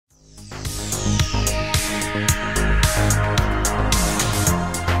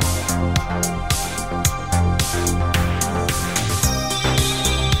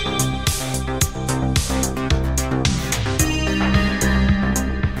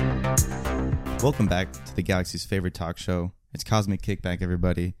Welcome back to the Galaxy's favorite talk show. It's Cosmic Kickback,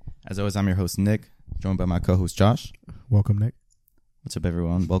 everybody. As always, I'm your host, Nick, joined by my co-host, Josh. Welcome, Nick. What's up,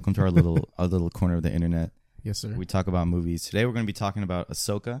 everyone? Welcome to our little corner of the internet. Yes, sir. We talk about movies. Today, we're going to be talking about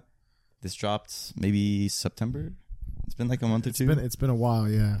Ahsoka. This dropped maybe September. It's been like a month or two. It's been a while,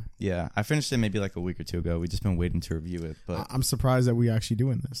 yeah. Yeah, I finished it maybe like a week or two ago. We've just been waiting to review it. But I'm surprised that we actually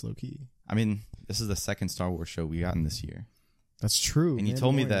doing this, low key. I mean, this is the second Star Wars show we gotten this year. That's true. And you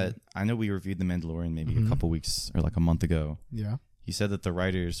told me that, I know we reviewed The Mandalorian maybe a couple weeks or like a month ago. Yeah. You said that the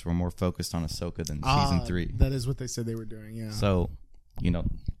writers were more focused on Ahsoka than season 3. That is what they said they were doing, yeah. So,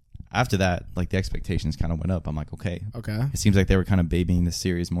 after that, like the expectations kind of went up. I'm like, okay. It seems like they were kind of babying the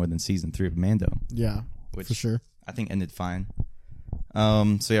series more than season 3 of Mando. Yeah, which for sure. I think ended fine.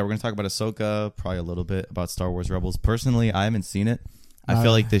 So yeah, we're going to talk about Ahsoka, probably a little bit about Star Wars Rebels. Personally, I haven't seen it. I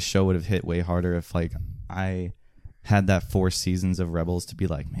feel like this show would have hit way harder if like I had that 4 seasons of Rebels to be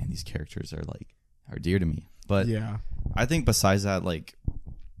like, man, these characters are dear to me. But yeah, I think besides that, like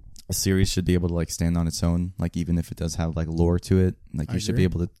a series should be able to like stand on its own. Like even if it does have like lore to it, like you should be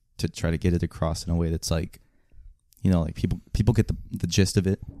able to try to get it across in a way that's like, like people get the gist of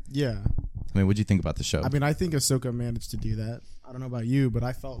it. Yeah. I mean, what'd you think about the show? I mean, I think Ahsoka managed to do that. I don't know about you, but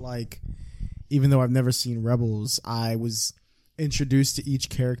I felt like even though I've never seen Rebels, I was introduced to each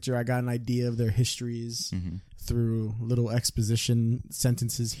character. I got an idea of their histories through little exposition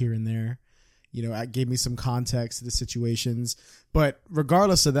sentences here and there. It gave me some context to the situations. But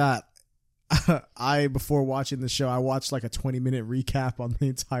regardless of that, before watching the show, I watched like a 20-minute recap on the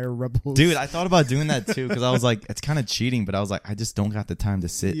entire Rebels. Dude, I thought about doing that too because I was like, it's kind of cheating, but I was like, I just don't got the time to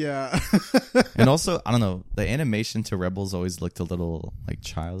sit. Yeah. And also, I don't know, the animation to Rebels always looked a little like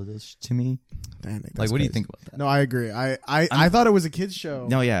childish to me. Damn, like, what do you think about that? No, I agree. I thought it was a kid's show.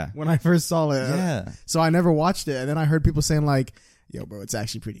 No, yeah. When I first saw it. Yeah. So I never watched it. And then I heard people saying like, yo, bro, it's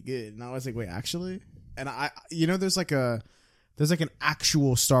actually pretty good. And I was like, wait, actually? And there's like an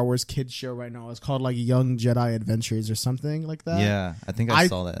actual Star Wars kids show right now. It's called like Young Jedi Adventures or something like that. Yeah, I think I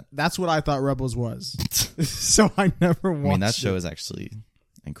saw that. That's what I thought Rebels was. So I never watched it. I mean, that show is actually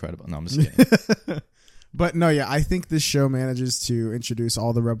incredible. No, I'm just kidding. But no, yeah, I think this show manages to introduce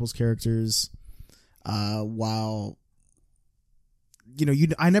all the Rebels characters while,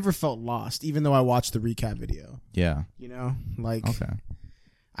 I never felt lost, even though I watched the recap video. Yeah. Okay.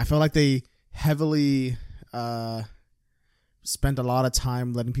 I felt like they heavily spent a lot of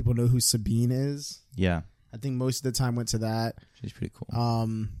time letting people know who Sabine is. Yeah. I think most of the time went to that. She's pretty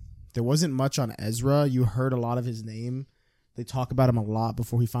cool. There wasn't much on Ezra. You heard a lot of his name. They talk about him a lot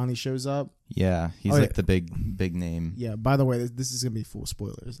before he finally shows up. Yeah, he's the big name. Yeah, by the way, this is going to be full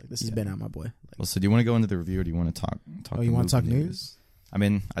spoilers. Like, this has been out, my boy. Well, so do you want to go into the review or do you want to talk Oh, you want to talk news? I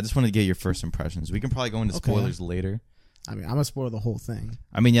mean, I just wanted to get your first impressions. We can probably go into spoilers later. I mean, I'm going to spoil the whole thing.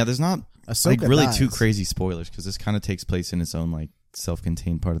 I mean, yeah, there's not Ahsoka really dies. too crazy spoilers because this kind of takes place in its own like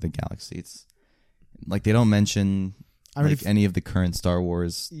self-contained part of the galaxy. It's like they don't mention any of the current Star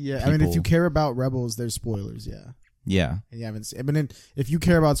Wars. Yeah, people. I mean, if you care about Rebels, there's spoilers. Yeah. Yeah. And you haven't seen. But then, if you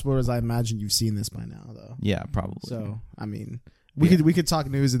care about spoilers, I imagine you've seen this by now, though. Yeah, probably. So, I mean, we could talk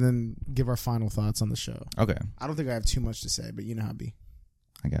news and then give our final thoughts on the show. Okay. I don't think I have too much to say, but you know how it be.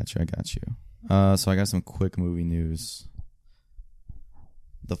 I got you. So I got some quick movie news.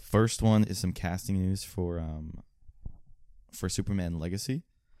 The first one is some casting news for Superman Legacy.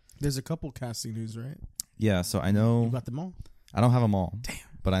 There's a couple casting news, right? Yeah, so I know... You got them all? I don't have them all. Damn.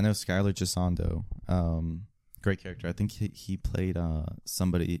 But I know Skylar Gisondo, great character. I think he played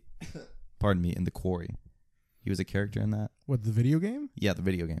somebody, pardon me, in The Quarry. He was a character in that. What, the video game? Yeah, the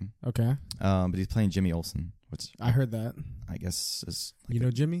video game. Okay. But he's playing Jimmy Olsen, which... I heard that. I guess is... Like you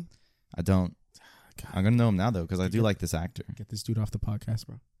know Jimmy? I don't. God. I'm going to know him now, though, because I do like this actor. Get this dude off the podcast,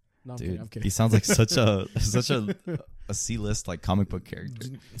 bro. No, dude, I'm kidding. He sounds like such a C-list like comic book character.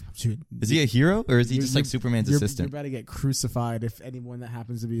 Dude, is he a hero or is he just like Superman's assistant? You're about to get crucified if anyone that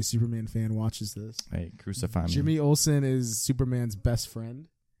happens to be a Superman fan watches this. Hey, crucify me. Jimmy Olsen is Superman's best friend.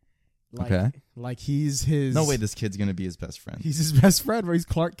 Like he's his... No way this kid's going to be his best friend. He's his best friend, bro. He's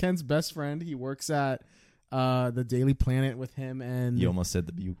Clark Kent's best friend. He works at the Daily Planet with him and... You almost said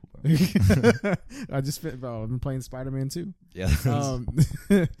the Bugle, bro. I've been playing Spider-Man too. Yeah.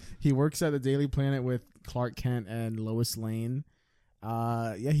 He works at the Daily Planet with Clark Kent and Lois Lane.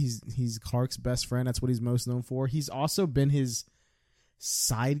 He's Clark's best friend. That's what he's most known for. He's also been his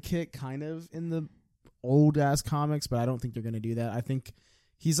sidekick kind of in the old ass comics, but I don't think they're going to do that. I think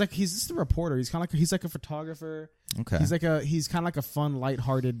he's just a reporter. He's kind of like a photographer. Okay. He's kind of like a fun,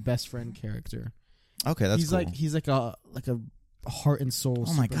 lighthearted best friend character. Okay, that's cool. He's like a heart and soul.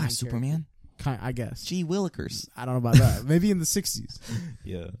 Oh my gosh, Superman! I guess. Gee Willikers. I don't know about that. Maybe in the 60s.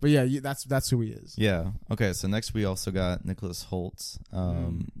 Yeah. But yeah, that's who he is. Yeah. Okay, so next we also got Nicholas Hoult.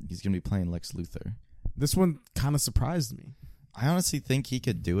 He's going to be playing Lex Luthor. This one kind of surprised me. I honestly think he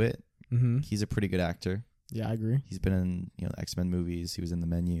could do it. Mm-hmm. He's a pretty good actor. Yeah, I agree. He's been in X-Men movies. He was in The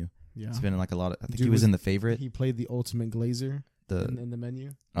Menu. Yeah. He's been in like a lot of. I think Dude he was in The Favorite. He played the ultimate Glazer in the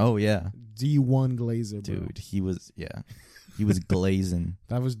Menu. Oh yeah, D1 Glazer, bro. dude. He was glazing.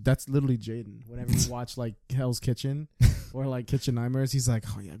 That's literally Jaden. Whenever you watch like Hell's Kitchen or like Kitchen Nightmares, he's like,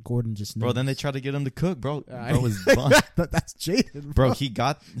 oh yeah, Gordon just knows. Bro, then they tried to get him to cook, bro. Bro was fun. That's Jaden, bro. He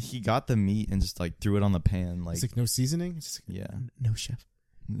got the meat and just like threw it on the pan. Like, it's like no seasoning. It's just like, yeah, no chef.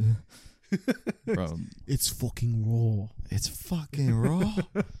 Bro, it's fucking raw. It's fucking raw.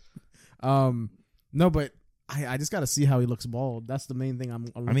 No, but I just got to see how he looks bald. That's the main thing I'm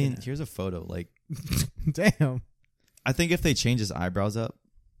I mean, at. here's a photo. Like, damn. I think if they change his eyebrows up,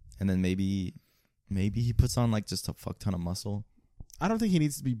 and then maybe he puts on like just a fuck ton of muscle. I don't think he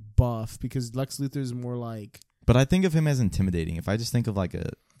needs to be buff because Lex Luthor is more like. But I think of him as intimidating. If I just think of like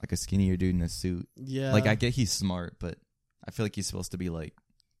a skinnier dude in a suit, yeah. Like I get he's smart, but I feel like he's supposed to be like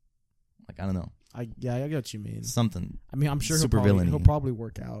I don't know. I get what you mean. Something. I mean, I'm sure he'll probably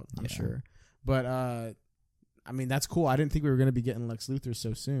work out. I'm sure, but I mean that's cool. I didn't think we were gonna be getting Lex Luthor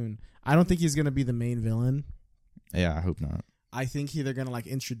so soon. I don't think he's gonna be the main villain. Yeah, I hope not. I think they're gonna like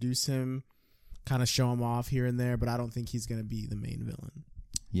introduce him, kind of show him off here and there, but I don't think he's gonna be the main villain.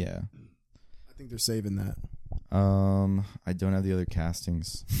 Yeah, I think they're saving that. I don't have the other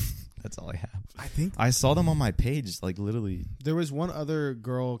castings. That's all I have. I think I saw them on my page, like literally. There was one other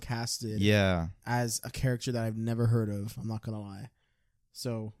girl casted. Yeah. As a character that I've never heard of. I'm not gonna lie.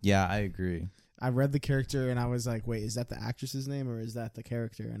 So. Yeah, I agree. I read the character and I was like, wait, is that the actress's name or is that the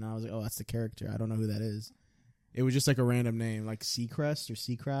character? And I was like, oh, that's the character. I don't know who that is. It was just like a random name, like Seacrest or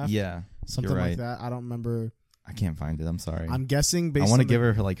Seacraft. Yeah. Something like that. I don't remember. I can't find it. I'm sorry. I'm guessing I want to give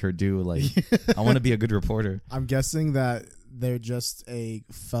her like her due. Like I want to be a good reporter. I'm guessing that they're just a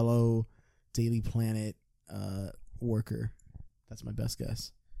fellow Daily Planet worker. That's my best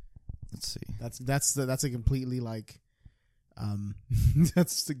guess. Let's see. That's a completely like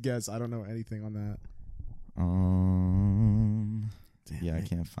that's the guess. I don't know anything on that. Damn, yeah, I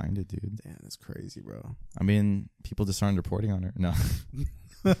can't find it, dude. Damn, that's crazy, bro. I mean, people just aren't reporting on her. No.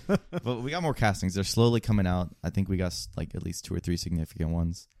 But we got more castings. They're slowly coming out. I think we got like at least 2 or 3 significant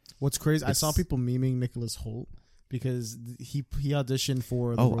ones. What's crazy? I saw people memeing Nicholas Hoult because he auditioned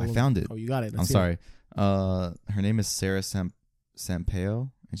for. The role I found it. Oh, you got it. I'm sorry. Her name is Sarah Sampaio,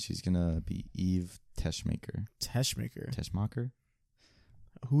 and she's gonna be Eve Teschmacher. Teschmacher.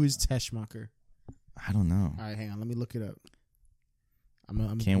 Who is Teschmacher? I don't know. All right, hang on. Let me look it up.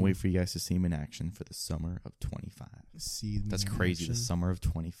 Can't wait for you guys to see him in action for the summer of 25. That's crazy. Action. The summer of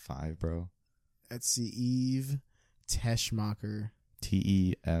 25, bro. Let's see. Eve Teschmacher.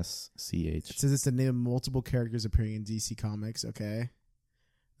 Tesch. It says it's the name of multiple characters appearing in DC Comics. Okay.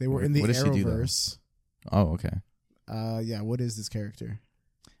 They were in the Arrowverse. Oh, okay. Yeah. What is this character?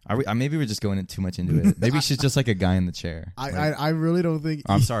 Maybe we're just going too much into it. Maybe she's just like a guy in the chair. I really don't think.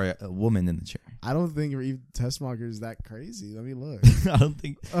 I'm sorry, a woman in the chair. I don't think Eve Teschmacher is that crazy. Let me look. I don't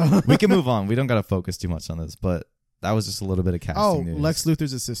think we can move on. We don't got to focus too much on this, but that was just a little bit of casting news. Lex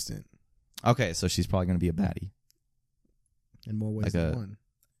Luthor's assistant. Okay, so she's probably going to be a baddie. In more ways than one.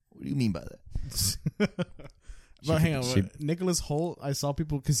 What do you mean by that? But hang on, Nicholas Hoult. I saw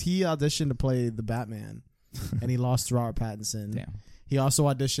people because he auditioned to play the Batman, and he lost to Robert Pattinson. Damn. He also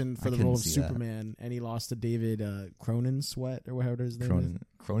auditioned for the role of Superman, and he lost to David Cronin Sweat or whatever his name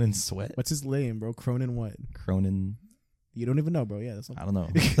is. Cronin Sweat. What's his name, bro? Cronin what? Cronin. You don't even know, bro. Yeah, I don't know.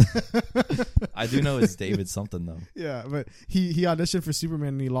 I do know it's David something though. Yeah, but he auditioned for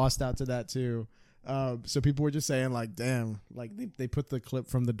Superman and he lost out to that too. So people were just saying like, damn, like they put the clip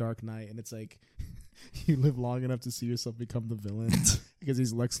from The Dark Knight and it's like you live long enough to see yourself become the villain because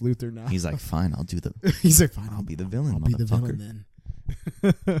he's Lex Luthor now. He's like, fine, I'll do the. He's like, fine, I'll be the villain. I'll be the villain then.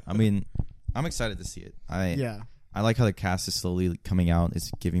 I mean, I'm excited to see it. I like how the cast is slowly coming out.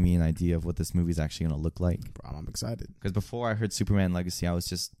 It's giving me an idea of what this movie is actually going to look like. Bro, I'm excited. Because before I heard Superman Legacy, I was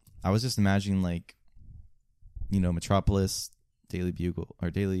just imagining like, Metropolis, Daily Bugle, or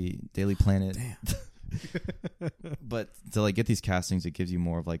Daily Planet. Damn. But to like get these castings, it gives you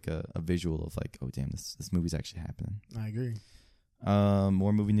more of like a visual of like, oh damn, this movie's actually happening. I agree.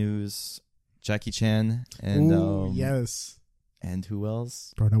 More movie news. Jackie Chan and yes. And who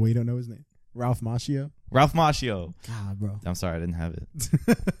else? Bro, no way you don't know his name. Ralph Macchio. God, bro. I'm sorry, I didn't have it.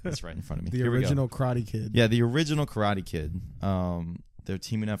 It's right in front of me. The original Karate Kid. Yeah, the original Karate Kid. They're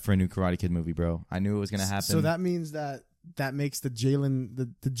teaming up for a new Karate Kid movie, bro. I knew it was gonna happen. So that means that that makes the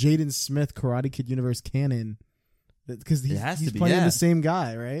Jaden Smith Karate Kid universe canon. Because he's playing the same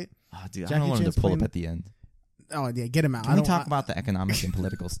guy, right? Oh, dude, I don't want him to pull up at the end. Oh yeah, get him out. Can we talk about the economic and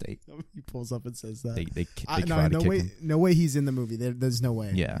political state? He pulls up and says that. They karate kick him. No way he's in the movie. There's no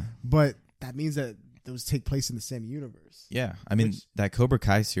way. Yeah, but that means that those take place in the same universe. Yeah, I mean that Cobra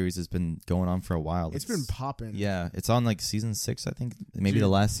Kai series has been going on for a while. It's been popping. Yeah, it's on like season 6, I think, maybe the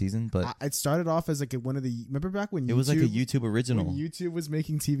last season. But it started off as like one of the. Remember back when it was like a YouTube original. When YouTube was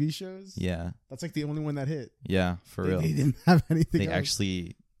making TV shows. Yeah, that's like the only one that hit. Yeah, for real. They didn't have anything. They else.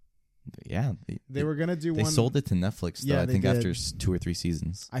 Actually. Yeah, they were gonna do. They one. sold it to Netflix, though. I think after 2 or 3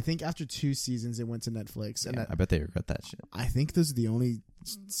 seasons. I think after 2 seasons, it went to Netflix. Yeah, I bet they regret that shit. I think those are the only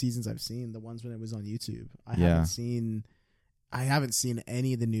seasons I've seen. The ones when it was on YouTube. I haven't seen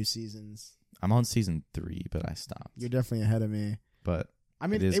any of the new seasons. I'm on season 3, but I stopped. You're definitely ahead of me. But I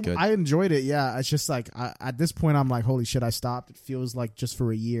mean, it is good. I enjoyed it. Yeah, it's just like at this point, I'm like, holy shit, I stopped. It feels like just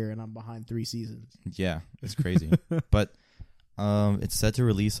for a year, and I'm behind 3 seasons. Yeah, it's crazy. But it's set to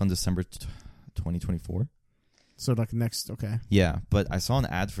release on December 2024. So like next, okay. Yeah, but I saw an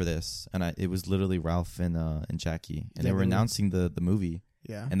ad for this, and it was literally Ralph and Jackie, and they were announcing the movie.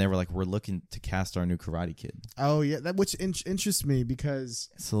 Yeah, and they were like, "We're looking to cast our new Karate Kid." Oh yeah, that which interests me because.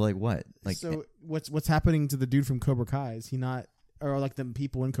 So like what? Like so what's happening to the dude from Cobra Kai? Is he not, or like the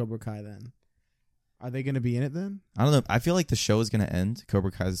people in Cobra Kai? Then are they going to be in it then? I don't know. I feel like the show is going to end.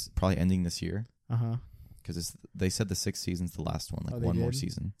 Cobra Kai is probably ending this year. Because they said the 6th season's the last one, like one more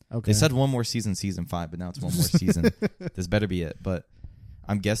season. Okay. They said one more season 5, but now it's one more season. This better be it. But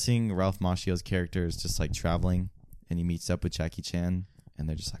I'm guessing Ralph Macchio's character is just like traveling, and he meets up with Jackie Chan, and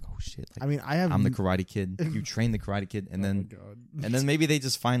they're just like, "Oh shit!" Like, I mean, I'm the Karate Kid. You train the Karate Kid, and then maybe they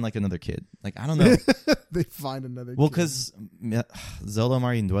just find like another kid. Like I don't know. They find another. Well, because Zelda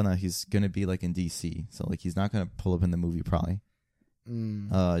Mariduena, he's gonna be like in DC, so like he's not gonna pull up in the movie probably.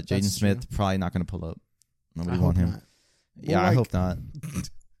 Jaden Smith probably not gonna pull up. Nobody want him. Not. Yeah, I hope not.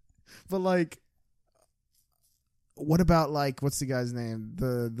 But like, what about like what's the guy's name?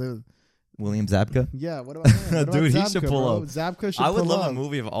 The William Zabka. Yeah, what about him? Dude, Zabka, he should pull up. Zabka should. I would love a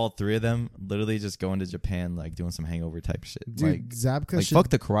movie of all 3 of them, literally just going to Japan, like doing some hangover type shit. Dude, like, Zabka. Like fuck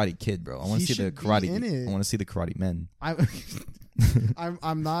the Karate Kid, bro. I want to see the Karate. I want to see the Karate Men.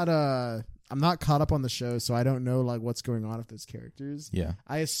 I'm not caught up on the show, so I don't know like what's going on with those characters. Yeah,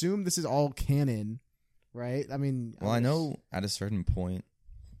 I assume this is all canon. Right? I mean... Well, I know at a certain point,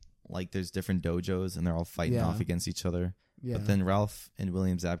 like, there's different dojos, and they're all fighting off against each other. Yeah. But then Ralph and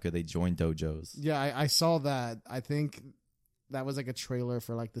William Zabka, they joined dojos. Yeah, I saw that. I think that was, like, a trailer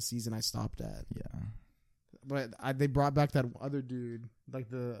for, like, the season I stopped at. Yeah. But they brought back that other dude, like,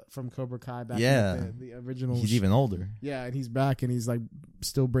 from Cobra Kai back in the original... He's even older. Yeah, and he's back, and he's, like,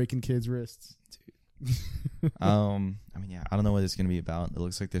 still breaking kids' wrists. Dude. I mean, yeah, I don't know what it's gonna be about. It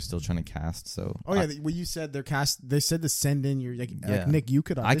looks like they're still trying to cast. So, well, you said they're cast. They said to send in your like Nick. You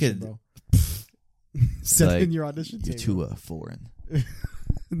could audition, bro. Send in your audition. You're too foreign.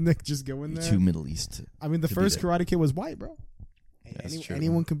 Nick, just go in there. Too Middle East. I mean, the first Karate Kid was white, bro. True.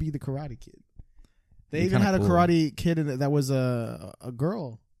 Anyone can be the Karate Kid. They even had a Karate Kid that was a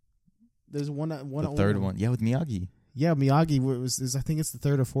girl. There's one. The third one, yeah, with Miyagi. Yeah, Miyagi was. I think it's the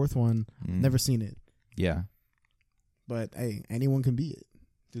 3rd or 4th one. Never seen it. Yeah, but hey, anyone can be it.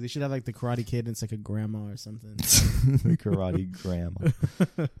 Dude, they should have like the Karate Kid and it's like a grandma or something. The Karate Grandma.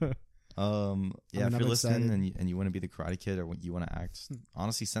 Yeah, if you're listening and you want to be the Karate Kid or you want to act,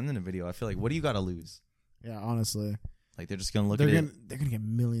 honestly, send in a video. I feel like, what do you got to lose? Yeah, honestly, like they're just gonna look at it. They're gonna get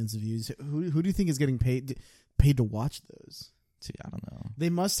millions of views. Who do you think is getting paid to watch those? See, I don't know. They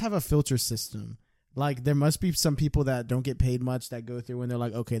must have a filter system. Like, there must be some people that don't get paid much that go through and they're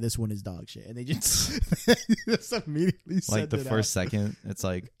like, okay, this one is dog shit. And they just immediately send like the first second, it's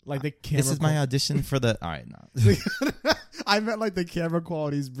like the camera. This is my audition for the. All right, no. I meant like the camera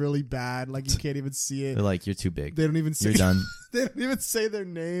quality is really bad. Like, you can't even see it. They're like, you're too big. They don't even say. You're done. They don't even say their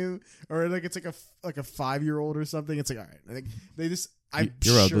name, or like it's like a 5-year-old or something. It's like, all right, like, they just.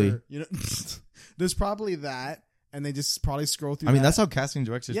 You're ugly. You know, there's probably that. And they just probably scroll through. I mean, that's how casting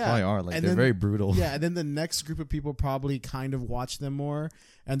directors probably are. Like, they're very brutal. Yeah, and then the next group of people probably kind of watch them more,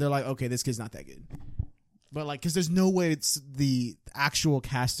 and they're like, okay, this kid's not that good. But like, because there's no way it's the actual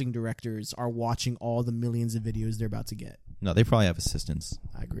casting directors are watching all the millions of videos they're about to get. No, they probably have assistants.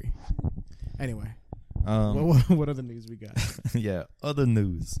 I agree. Anyway, what other news we got? Yeah, other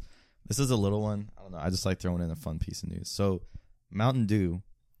news. This is a little one. I don't know. I just like throwing in a fun piece of news. So, Mountain Dew,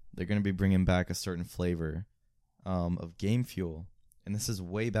 they're going to be bringing back a certain flavor of Game Fuel, and this is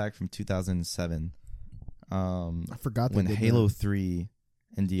way back from 2007. I forgot when Halo 3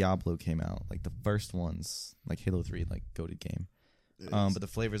 and Diablo came out, like the first ones, like Halo 3, like goated game. But the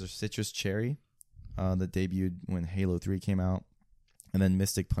flavors are citrus cherry, that debuted when Halo 3 came out, and then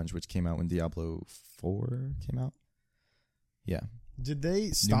Mystic Punch, which came out when Diablo 4 came out. Yeah. Did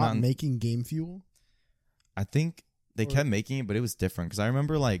they stop making Game Fuel? I think they kept making it, but it was different. Because I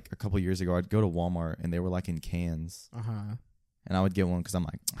remember like a couple years ago, I'd go to Walmart and they were like in cans. And I would get one because I'm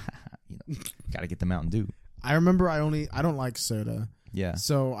like, gotta get the Mountain Dew. I remember I don't like soda. Yeah.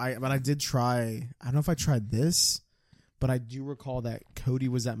 So but I did try. I don't know if I tried this, but I do recall that Cody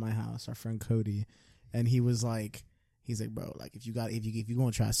was at my house, our friend Cody, and he's like, bro, like if you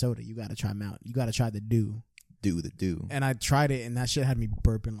gonna try soda, you gotta try Mountain. You gotta try the Dew. The Dew. And I tried it, and that shit had me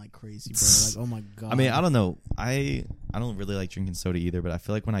burping like crazy, bro. Like, oh my god. I mean, I don't know. I don't really like drinking soda either, but I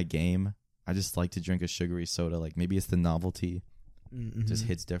feel like when I game, I just like to drink a sugary soda. Like maybe it's the novelty. Just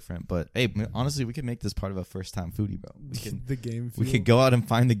hits different. But hey, honestly, we could make this part of a first time foodie, bro. We can the Game Fuel. We could go out and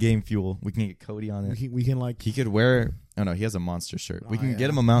find the Game Fuel. We can get Cody on it. We can like he could wear. Oh no, he has a Monster shirt. We can get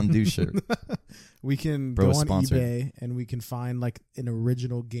him a Mountain Dew shirt. We can go on eBay and we can find like an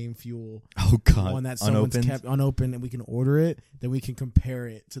original Game Fuel. Oh god, one that someone's kept unopened, and we can order it. Then we can compare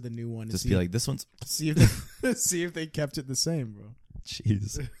it to the new one. Just be like, this one's. See if they kept it the same, bro.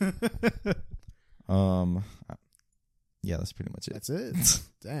 Jeez. Yeah, that's pretty much it. That's it.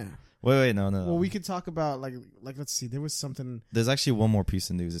 Damn. Wait, no. Well, we could talk about like let's see. There was something. There's actually one more piece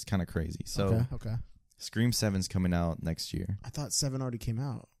of news. It's kind of crazy. So, okay. Scream 7's coming out next year. I thought 7 already came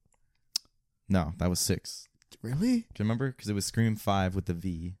out. No, that was 6. Really? Do you remember? Because it was Scream 5 with the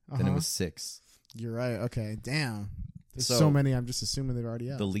V. Then it was 6. You're right. Okay. Damn. There's so many. I'm just assuming they're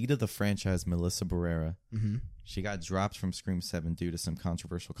already out. The lead of the franchise, Melissa Barrera, she got dropped from Scream 7 due to some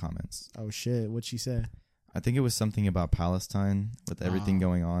controversial comments. Oh shit! What'd she say? I think it was something about Palestine with everything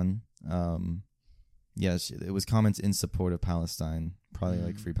going on. Yeah, it was comments in support of Palestine, probably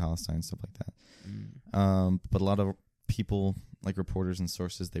like Free Palestine, stuff like that. But a lot of people, like reporters and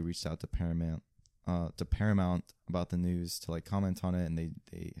sources, they reached out to Paramount about the news to like comment on it, and they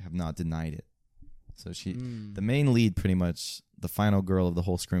have not denied it. So the main lead, pretty much the final girl of the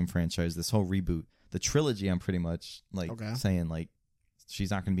whole Scream franchise, this whole reboot, the trilogy, I'm pretty much like saying like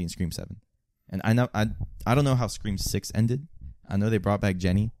she's not going to be in Scream 7. And I don't know how Scream 6 ended. I know they brought back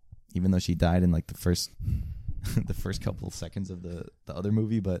Jenny, even though she died in like the first couple of seconds of the other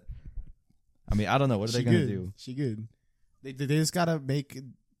movie. But I mean, I don't know. What are they gonna do? She good. They just gotta make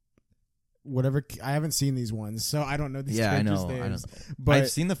whatever. I haven't seen these ones, so I don't know these characters' names. I know. But I've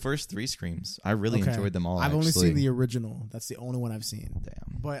seen the first 3 Screams. I really enjoyed them all. I've only seen the original. That's the only one I've seen.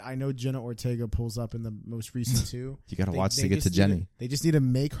 Damn. But I know Jenna Ortega pulls up in the most recent 2. You gotta watch to get to Jenny. They just need to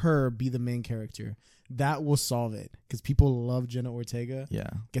make her be the main character. That will solve it because people love Jenna Ortega. Yeah.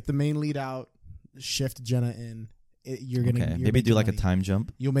 Get the main lead out. Shift Jenna in. You're gonna maybe do like a time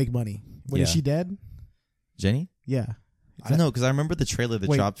jump. You'll make money. Wait, is she dead? Jenny? Yeah. I don't know because I remember the trailer that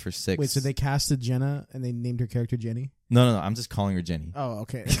dropped for 6. Wait, so they casted Jenna and they named her character Jenny? No. I'm just calling her Jenny. Oh,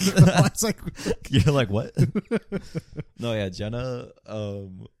 okay. It's like you're like what? No, yeah, Jenna.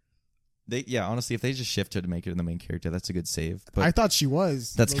 Honestly, if they just shift her to make her the main character, that's a good save. But I thought she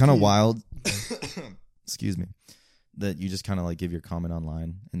was. That's kind of wild. Excuse me. That you just kind of like give your comment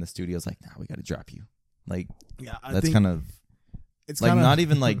online, and the studio's like, "Nah, we got to drop you." Like, that's kind of. It's like not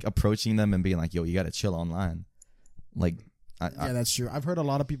even like approaching them and being like, "Yo, you got to chill online." Like, that's true. I've heard a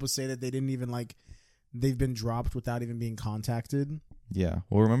lot of people say that they didn't even like. They've been dropped without even being contacted. Yeah.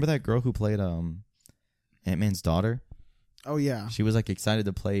 Well, remember that girl who played Ant-Man's daughter? Oh yeah. She was like excited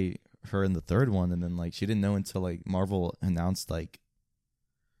to play her in the 3rd one, and then like she didn't know until like Marvel announced like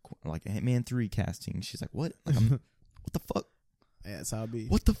Ant-Man 3 casting. She's like, "What? Like, what the fuck?" Yeah, that's how it be.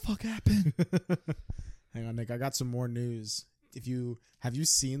 What the fuck happened? Hang on, Nick. I got some more news. Have you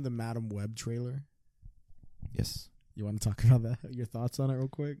seen the Madam Web trailer? Yes. You want to talk about that? Your thoughts on it real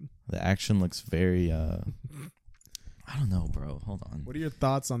quick? The action looks very I don't know, bro. Hold on. What are your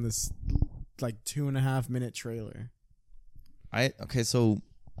thoughts on this like 2.5 minute trailer? So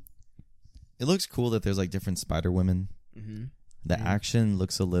it looks cool that there's like different Spider Women. Mm-hmm. The action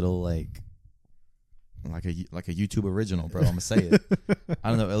looks a little like a YouTube original, bro. I'm gonna say it. I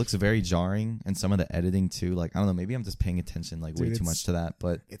don't know. It looks very jarring, and some of the editing too. Like I don't know. Maybe I'm just paying attention like way too much to that.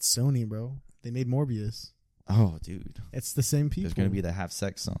 But it's Sony, bro. They made Morbius. Oh, dude. It's the same people. There's going to be the half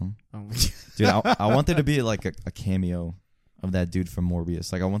sex song. Oh my God. Dude, I want there to be like a cameo of that dude from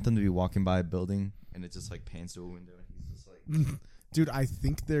Morbius. Like I want them to be walking by a building and it just like pans to a window and he's just like dude, I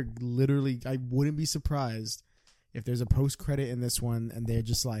think they're literally I wouldn't be surprised if there's a post credit in this one and they're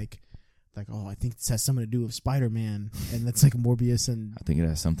just like oh, I think this has something to do with Spider-Man, and that's like Morbius and I think it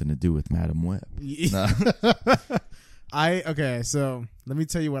has something to do with Madam Web. Okay, so let me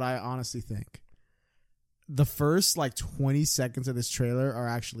tell you what I honestly think. The first 20 seconds of this trailer are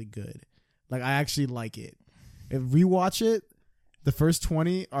actually good. Like, I actually like it. If we watch it, the first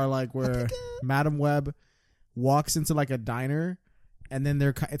 20 are where Madam Web walks into a diner, and then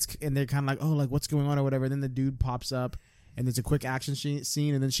they're kind of like, oh, what's going on or whatever. And then the dude pops up, and there's a quick action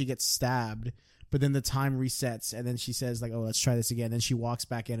scene, and then she gets stabbed. But then the time resets, and then she says oh, let's try this again. Then she walks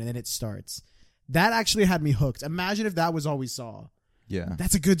back in, and then it starts. That actually had me hooked. Imagine if that was all we saw. Yeah,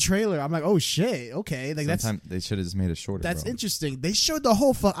 that's a good trailer. I'm like, oh shit, okay. Sometimes they should have just made it shorter. That's interesting. They showed the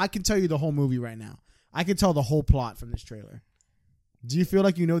whole. I can tell you the whole movie right now. I can tell the whole plot from this trailer. Do you feel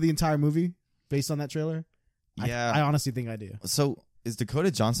like you know the entire movie based on that trailer? Yeah, I honestly think I do. So is Dakota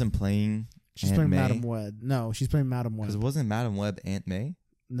Johnson playing? She's Aunt playing May? Madam Web. No, she's playing Madam Web. Because wasn't Madam Web Aunt May?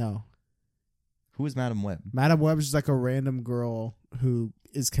 No. Who is Madam Web? Madam Web is just a random girl who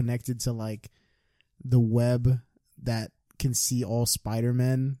is connected to the web that can see all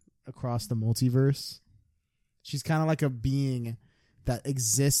Spider-Men across the multiverse. She's kind of like a being that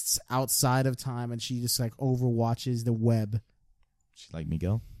exists outside of time, and she just overwatches the web. She like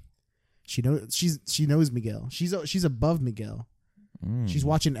Miguel? She knows Miguel. She's above Miguel. She's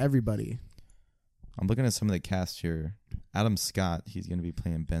watching everybody. I'm looking at some of the cast here. Adam Scott, he's going to be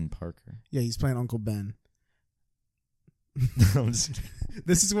playing Ben Parker. Yeah, he's playing Uncle Ben.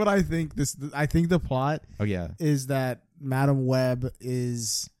 This is what I think. I think the plot is that Madam Web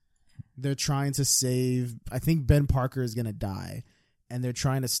they're trying to save. I think Ben Parker is going to die, and they're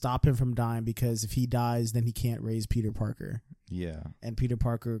trying to stop him from dying because if he dies, then he can't raise Peter Parker. Yeah. And Peter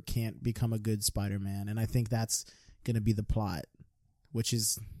Parker can't become a good Spider-Man, and I think that's going to be the plot, which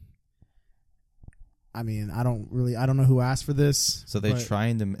is. I mean, I don't know who asked for this. So they're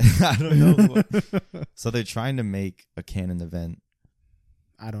trying to. I don't know. So they're trying to make a canon event.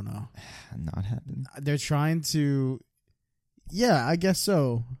 I don't know. Not happen. They're trying to. Yeah, I guess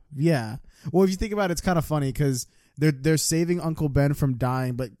so. Yeah. Well, if you think about it, it's kind of funny because they're saving Uncle Ben from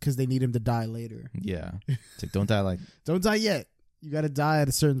dying, but because they need him to die later. Yeah. It's don't die don't die yet. You got to die at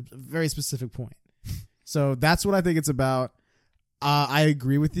a certain, very specific point. So that's what I think it's about. I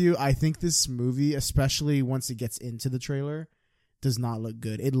agree with you. I think this movie, especially once it gets into the trailer, does not look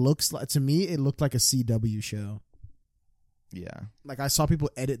good. It looks like, to me, it looked like a CW show. Yeah. I saw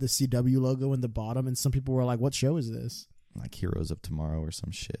people edit the CW logo in the bottom, and some people were like, what show is this? Like Heroes of Tomorrow or some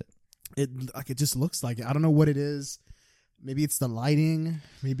shit. It just looks like it. I don't know what it is. Maybe it's the lighting.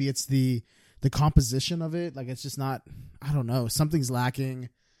 Maybe it's the composition of it. It's just not, I don't know. Something's lacking.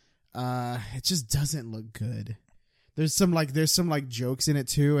 It just doesn't look good. There's some jokes in it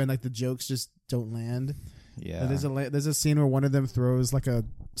too, and the jokes just don't land. Yeah. There's a scene where one of them throws a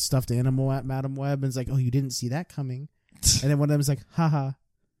stuffed animal at Madam Web, and it's oh, you didn't see that coming, and then one of them is haha,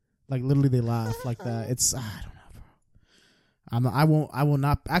 literally they laugh like that. It's I don't know, bro. I will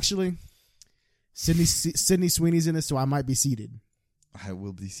not actually. Sydney Sweeney's in this, so I might be seated. I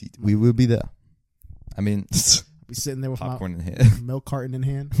will be seated. We will be there. I mean, be sitting there with popcorn in hand, milk carton in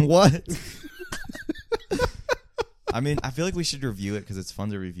hand. What? I mean, I feel like we should review it because it's fun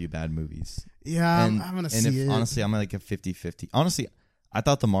to review bad movies. Yeah, I'm going to see it. Honestly, I'm a 50-50. Honestly, I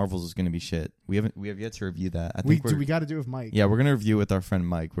thought The Marvels was going to be shit. We have yet to review that. I think we got to do it with Mike. Yeah, we're going to review it with our friend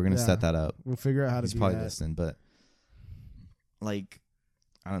Mike. We're going to set that up. We'll figure out how to do that. He's probably listening, but I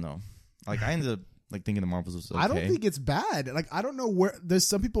don't know. I ended up thinking The Marvels was okay. I don't think it's bad. I don't know where. There's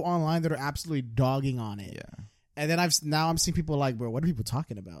some people online that are absolutely dogging on it. Yeah. And then I'm seeing people bro, what are people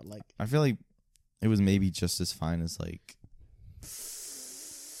talking about? I feel like it was maybe just as fine as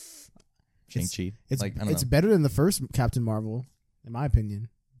Shang-Chi. It's I don't know. better than the first Captain Marvel, in my opinion.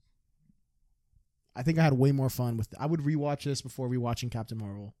 I think I had way more fun with it. I would rewatch this before rewatching Captain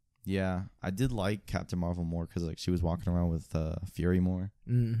Marvel. Yeah, I did like Captain Marvel more because she was walking around with Fury more.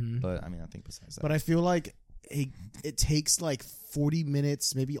 Mm-hmm. But I mean, I think besides that. But I feel like it takes 40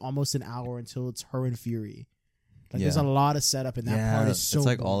 minutes, maybe almost an hour until it's her and Fury. There's a lot of setup, and that part is so it's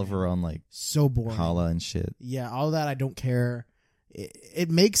boring. all of her on so boring. Hala and shit. Yeah, all that I don't care. It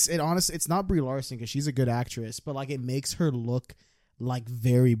makes it honest. It's not Brie Larson because she's a good actress, but it makes her look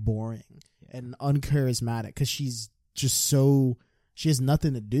very boring and uncharismatic because she's just so she has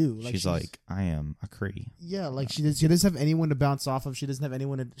nothing to do. She's like, I am a Kree. Yeah, she doesn't have anyone to bounce off of. She doesn't have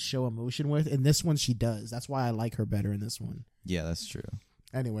anyone to show emotion with. In this one, she does. That's why I like her better in this one. Yeah, that's true.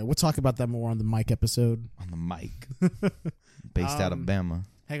 Anyway, we'll talk about that more on the Mike episode. On the Mike. Based out of Bama.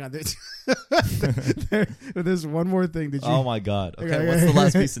 Hang on. There's one more thing. Oh, my God. Okay, what's the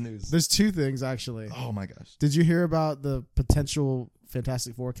last piece of news? There's two things, actually. Oh, my gosh. Did you hear about the potential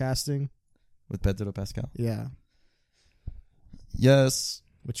Fantastic Four casting? With Pedro Pascal? Yeah. Yes.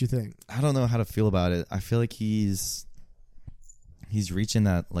 What you think? I don't know how to feel about it. I feel like he's he's reaching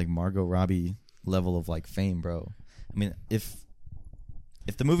that like Margot Robbie level of like fame, bro. I mean, if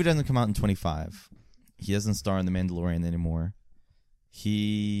the movie doesn't come out in 25, he doesn't star in The Mandalorian anymore.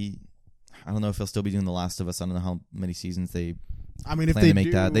 I don't know if he'll still be doing The Last of Us. I don't know how many seasons they if plan they to make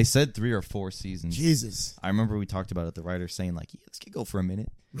do, that. They said 3 or 4 seasons. Jesus. I remember we talked about it. The writer saying like, let's go for a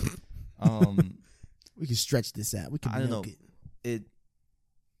minute. We can stretch this out. We can. I don't know.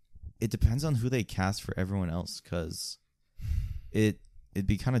 It depends on who they cast for everyone else, because it'd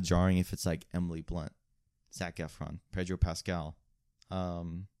be kind of jarring if it's like Emily Blunt, Zac Efron, Pedro Pascal,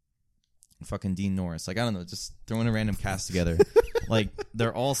 fucking Dean Norris. Like, I don't know, just throwing a random cast together. Like,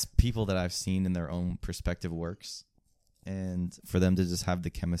 they're all people that I've seen in their own perspective works, and for them to just have the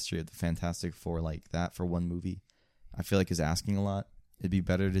chemistry of the Fantastic Four like that for one movie, I feel like is asking a lot. It'd be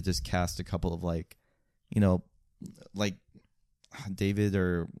better to just cast a couple of like, like David,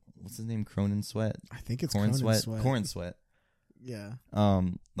 or what's his name, Cronin Sweat. I think it's Corn Sweat. Corn Sweat. Yeah.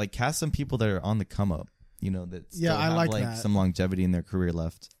 Like cast some people that are on the come up, that still I have like like that. some longevity in their career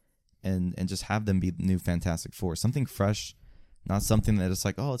left, and just have them be the new Fantastic Four, something fresh, not something that is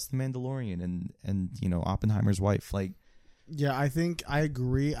like, oh, it's the Mandalorian and Oppenheimer's wife. Like, yeah, I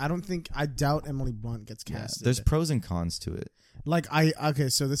agree. I doubt Emily Blunt gets casted. there's pros and cons to it. Like,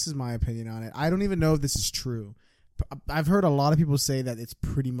 so this is my opinion on it. I don't even know if this is true. I've heard a lot of people say that it's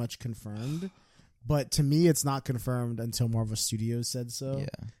pretty much confirmed, but to me, it's not confirmed until Marvel Studios said so.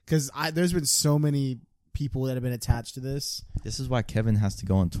 Yeah, because there's been so many people that have been attached to this. This is why Kevin has to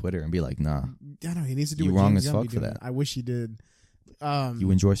go on Twitter and be like, nah, I know he needs to do. You what wrong James as Gunn fuck be for doing. that. I wish he did. You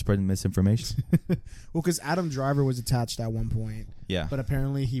enjoy spreading misinformation. Well, because Adam Driver was attached at one point. Yeah, but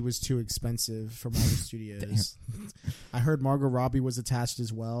apparently he was too expensive for Marvel Studios. I heard Margot Robbie was attached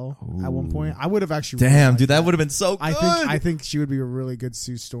as well at one point. I would have actually. Damn, dude, that would have been so good. I think she would be a really good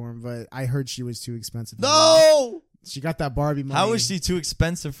Sue Storm, but I heard she was too expensive. No, she got that Barbie money. How is she too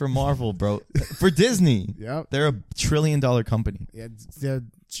expensive for Marvel, bro? For Disney, Yep, they're a $1 trillion company. Yeah, they're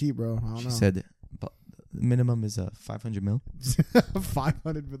cheap, bro. I don't know. She said, but the minimum is 500 mil.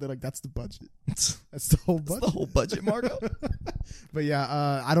 500, but they're like, that's the budget. That's the whole budget. That's the whole budget, Margot. But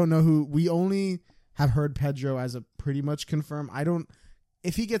yeah, I don't know who. We only have heard Pedro as a pretty much confirmed.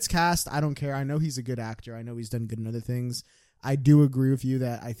 If he gets cast, I don't care. I know he's a good actor. I know he's done good in other things. I do agree with you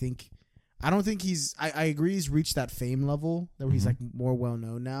that I don't think I agree he's reached that fame level that where he's like more well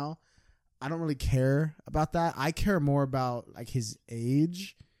known now. I don't really care about that. I care more about like his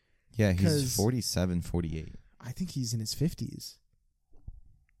age. Yeah, he's 47, 48. I think he's in his 50s.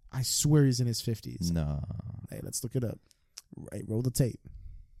 I swear he's in his 50s. No. Hey, let's look it up. Right, roll the tape.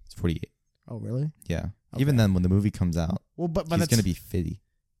 It's 48. Oh, really? Yeah. Okay. Even then, when the movie comes out, well, but he's going to be 50.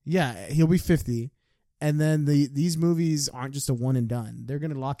 Yeah, he'll be 50. And then these movies aren't just a one and done. They're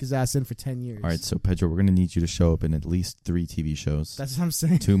going to lock his ass in for 10 years. All right, so Pedro, we're going to need you to show up in at least 3 TV shows. That's what I'm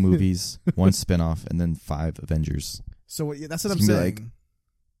saying. 2 movies, 1 spinoff, and then 5 Avengers. So that's what I'm saying. Like,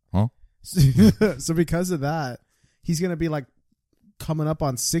 huh? So because of that, he's going to be like coming up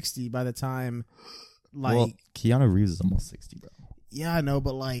on 60 by the time. Like, well, Keanu Reeves is almost 60, bro. Yeah, I know,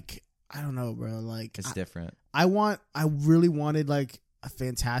 but like, I don't know, bro. Like, it's different. I really wanted like a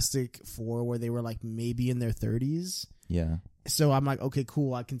Fantastic Four where they were like maybe in their 30s. Yeah. So I'm like, okay,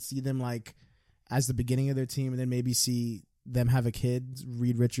 cool. I can see them like as the beginning of their team, and then maybe see them have a kid,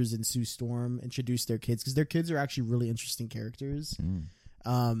 Reed Richards and Sue Storm, introduce their kids, because their kids are actually really interesting characters.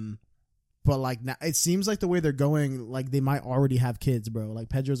 But like now, it seems like the way they're going, like they might already have kids, bro. Like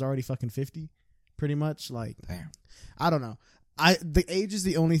Pedro's already fucking 50, pretty much. Like, damn. I don't know. The age is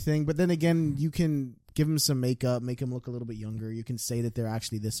the only thing, but then again, you can give them some makeup, make them look a little bit younger. You can say that they're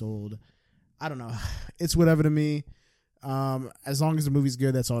actually this old. I don't know. It's whatever to me. As long as the movie's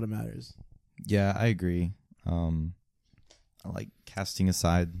good, that's all that matters. Yeah, I agree. Like casting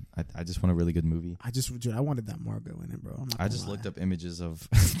aside, I just want a really good movie. I wanted that Margot in it, bro. I just looked up images of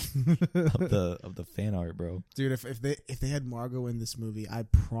of the fan art, bro. Dude, if they had Margot in this movie, I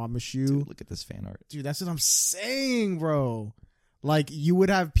promise you. Dude, look at this fan art. Dude, that's what I'm saying, bro. Like, you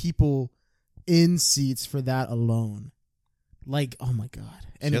would have people in seats for that alone. Like, oh my god.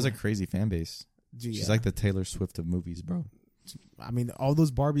 She has a crazy fan base. Dude, she's like the Taylor Swift of movies, bro. I mean, all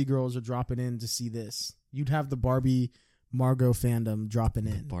those Barbie girls are dropping in to see this. You'd have the Barbie Margot fandom dropping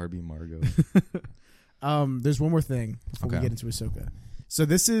in. Barbie Margot. There's one more thing before we get into Ahsoka. So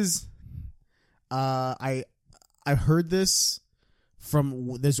this is, I heard this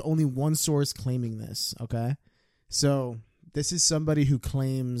from. There's only one source claiming this. Okay, so this is somebody who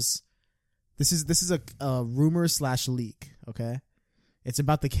claims this is a rumor / leak. Okay, it's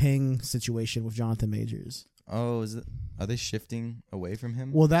about the Kang situation with Jonathan Majors. Oh, are they shifting away from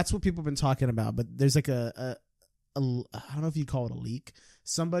him? Well, that's what people have been talking about. But there's like a I don't know if you call it a leak.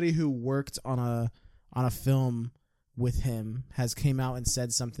 Somebody who worked on a film with him has came out and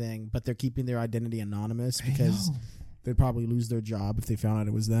said something, but they're keeping their identity anonymous because they'd probably lose their job if they found out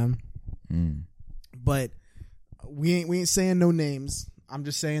it was them. But we ain't saying no names. I'm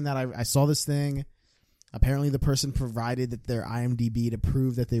just saying that I saw this thing. Apparently, the person provided that their IMDb to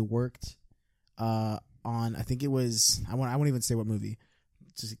prove that they worked on. I think it was. I won't even say what movie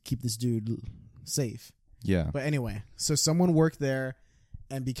to keep this dude safe. Yeah. But anyway, so someone worked there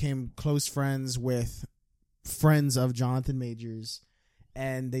and became close friends with friends of Jonathan Majors,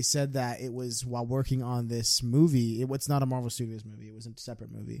 and they said that it was while working on this movie. It's not a Marvel Studios movie. It was a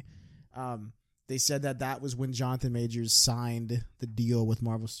separate movie. They said that was when Jonathan Majors signed the deal with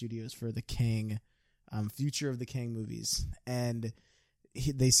Marvel Studios for the Kang, future of the Kang movies. And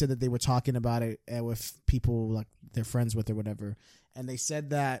they said that they were talking about it with people like they're friends with or whatever. And they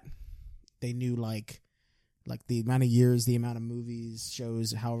said that they knew like the amount of years, the amount of movies,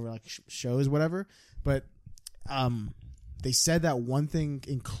 shows, however, like shows, whatever. But they said that one thing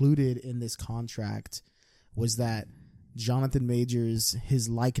included in this contract was that Jonathan Majors, his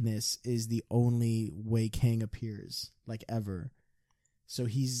likeness is the only way Kang appears, like ever. So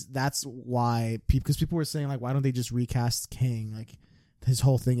that's why because people were saying like, why don't they just recast Kang? Like his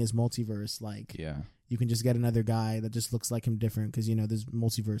whole thing is multiverse. Like, yeah, you can just get another guy that just looks like him different because, there's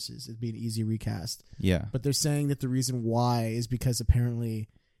multiverses. It'd be an easy recast. Yeah. But they're saying that the reason why is because apparently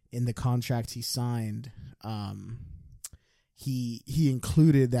in the contract he signed, he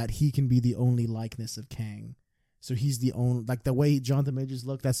included that he can be the only likeness of Kang. So he's the only, like the way Jonathan Majors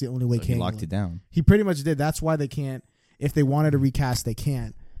looked, that's the only way Kang he locked it down. He pretty much did. That's why they can't, if they wanted to recast, they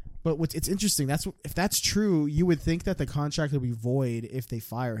can't. But it's interesting. If that's true, you would think that the contract would be void if they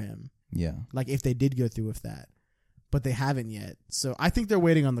fire him. Yeah. Like if they did go through with that. But they haven't yet. So I think they're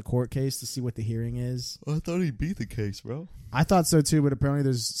waiting on the court case to see what the hearing is. I thought he beat the case, bro. I thought so too, but apparently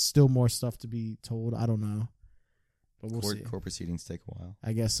there's still more stuff to be told. I don't know. But we'll see. Court proceedings take a while.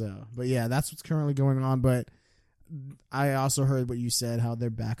 I guess so. But yeah, that's what's currently going on. But I also heard what you said, how their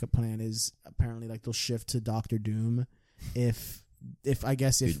backup plan is apparently like they'll shift to Doctor Doom if it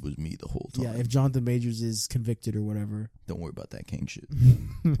was me the whole time. Yeah, if Jonathan Majors is convicted or whatever. Don't worry about that Kang shit.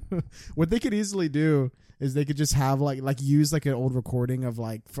 What they could easily do is they could just have like use like an old recording of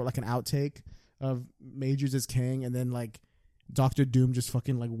like for like an outtake of Majors as Kang, and then like Doctor Doom just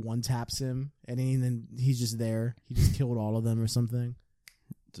fucking like one taps him, and then he's just there. He just killed all of them or something.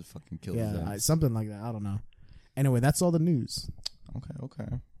 Just fucking killed them. Something like that. I don't know. Anyway, that's all the news. Okay.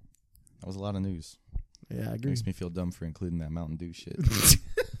 That was a lot of news. Yeah, I agree. Makes me feel dumb for including that Mountain Dew shit.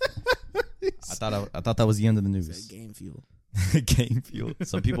 I thought that was the end of the news. Game fuel. Game fuel.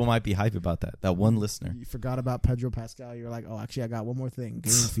 Some people might be hype about that. That one listener. You forgot about Pedro Pascal. You're like, oh, actually, I got one more thing.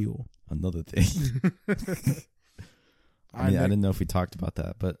 Game fuel. Another thing. I didn't know if we talked about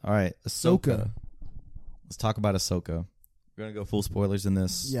that, but all right, Ahsoka. Let's talk about Ahsoka. We're gonna go full spoilers in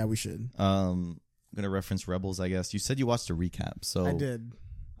this. Yeah, we should. I'm gonna reference Rebels, I guess. You said you watched a recap, so I did.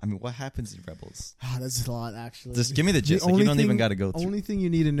 I mean, what happens in Rebels? That's a lot, actually. Just give me the gist. You don't even got to go through. The only thing you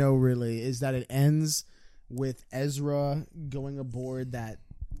need to know, really, is that it ends with Ezra going aboard that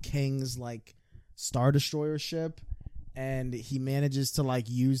Kang's, like, Star Destroyer ship, and he manages to, like,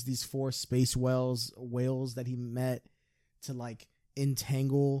 use these 4 space whales that he met to, like,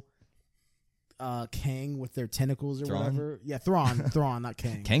 entangle Kang with their tentacles or Thrawn? Whatever. Yeah, Thrawn, not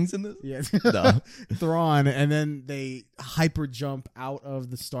Kang. Kang's in this? Yeah. No. Thrawn, and then they hyper jump out of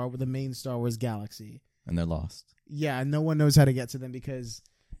the main Star Wars galaxy. And they're lost. Yeah, and no one knows how to get to them because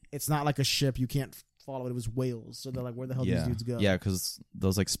it's not like a ship. You can't follow it. It was whales. So they're like, where the hell do these dudes go? Yeah, because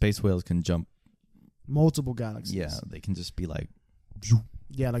those like space whales can jump multiple galaxies. Yeah, they can just be like...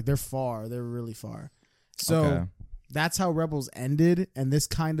 Yeah, like they're far. They're really far. So that's how Rebels ended, and this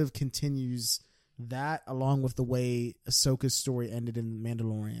kind of continues that along with the way Ahsoka's story ended in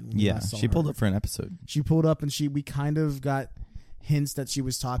Mandalorian. Yeah, she pulled up for an episode. She pulled up, and we kind of got hints that she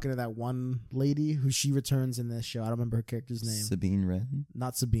was talking to that one lady who she returns in this show. I don't remember her character's name. Sabine Wren?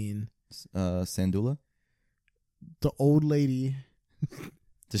 Not Sabine. Sandula? The old lady.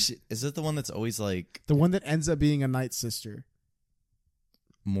 Is it the one that's always like... The one that ends up being a Night Sister.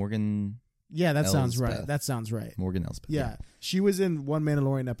 Morgan... Yeah, that sounds right. Elsbeth. That sounds right. Morgan Elsbeth. Yeah. She was in one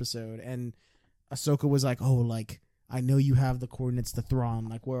Mandalorian episode, and Ahsoka was like, oh, like, I know you have the coordinates to Thrawn.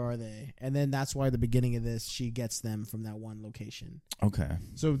 Like, where are they? And then that's why at the beginning of this, she gets them from that one location. Okay.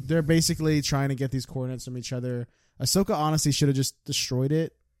 So they're basically trying to get these coordinates from each other. Ahsoka honestly should have just destroyed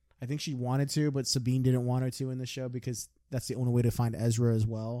it. I think she wanted to, but Sabine didn't want her to in the show because that's the only way to find Ezra as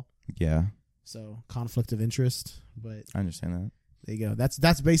well. Yeah. So conflict of interest. But I understand that. There you go.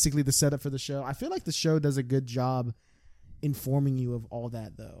 That's basically the setup for the show. I feel like the show does a good job informing you of all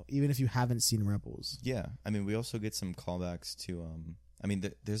that, though, even if you haven't seen Rebels. Yeah, I mean, we also get some callbacks to. I mean,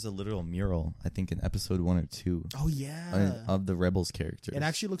 there's a literal mural, I think, in episode 1 or 2. Oh yeah, of the Rebels characters. It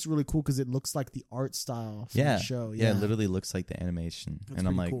actually looks really cool because it looks like the art style from the show. Yeah, it literally looks like the animation, and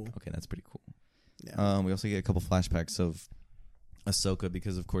I'm like, cool. okay, that's pretty cool. Yeah. We also get a couple flashbacks of Ahsoka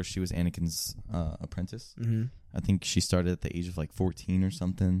because, of course, she was Anakin's apprentice. Mm-hmm. I think she started at the age of like 14 or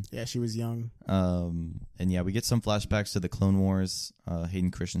something. Yeah, she was young. And yeah, we get some flashbacks to the Clone Wars. Hayden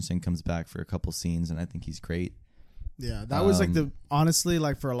Christensen comes back for a couple scenes, and I think he's great. Yeah, that was like honestly,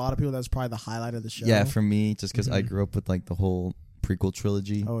 like for a lot of people, that's probably the highlight of the show. Yeah, for me, just because I grew up with like the whole prequel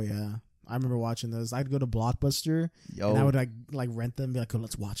trilogy. Oh yeah, I remember watching those. I'd go to Blockbuster and I would like rent them, and be like, "Oh,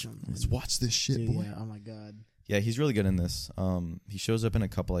 let's watch them. Let's watch this shit, boy." Yeah, oh my god. Yeah, he's really good in this. He shows up in a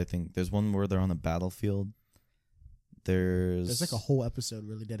couple. I think there's one where they're on the battlefield. There's like a whole episode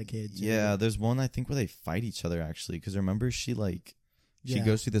really dedicated to it. There's one I think where they fight each other actually, because remember she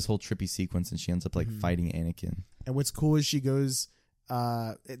goes through this whole trippy sequence and she ends up like fighting Anakin. And what's cool is she goes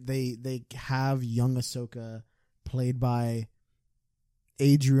they have young Ahsoka played by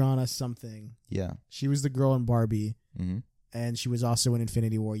Adriana something. Yeah. She was the girl in Barbie. Mm-hmm. And she was also in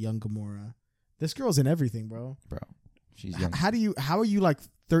Infinity War, young Gamora. This girl's in everything, bro. She's young. How are you like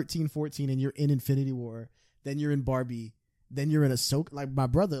 13, 14 and you're in Infinity War, then you're in Barbie, then you're in Ahsoka? Like my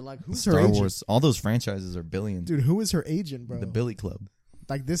brother, like who's her agent? Star Wars, all those franchises are billions. Dude, who is her agent, bro? The Billy Club.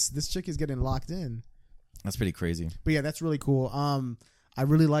 Like this chick is getting locked in. That's pretty crazy. But yeah, that's really cool. I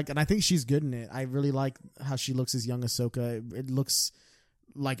really like, and I think she's good in it. I really like how she looks as young Ahsoka. It looks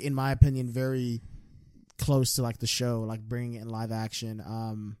like, in my opinion, very close to like the show, like bringing it in live action.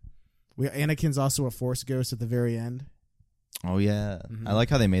 Anakin's also a Force ghost at the very end. Oh yeah, I like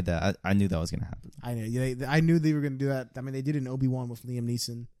how they made that. I knew that was gonna happen. I knew. I knew they were gonna do that. I mean, they did it in Obi-Wan with Liam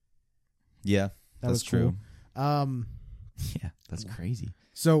Neeson. Yeah, that's true. Cool. Yeah, that's crazy.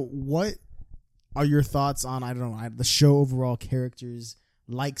 So, what are your thoughts on the show overall? Characters,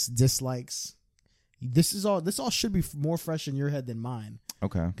 likes, dislikes. This all should be more fresh in your head than mine.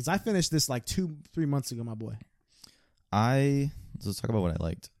 Okay, because I finished this like 2-3 months ago, my boy. Let's talk about what I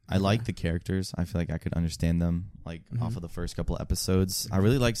liked. I liked the characters. I feel like I could understand them off of the first couple episodes. I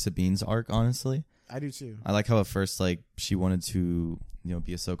really liked Sabine's arc, honestly. I do too. I like how at first she wanted to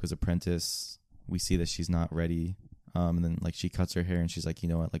be Ahsoka's apprentice. We see that she's not ready. And then she cuts her hair and she's like, you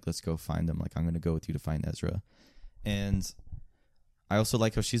know what, let's go find him. I'm going to go with you to find Ezra. And I also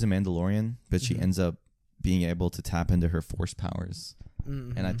like how she's a Mandalorian, but she ends up being able to tap into her Force powers.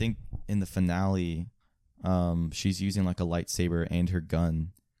 Mm-hmm. And I think in the finale, she's using a lightsaber and her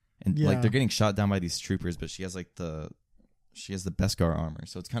gun. And they're getting shot down by these troopers, but she has the Beskar armor,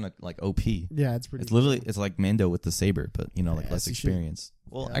 so it's kind of OP. Yeah, it's pretty. It's literally it's like Mando with the saber, but less experience.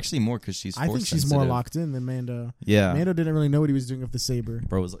 Well, actually more because she's. I think she's more locked in than Mando. Yeah, Mando didn't really know what he was doing with the saber.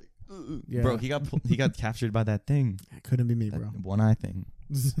 Bro was like, bro, he got captured by that thing. It couldn't be me, bro. One eye thing.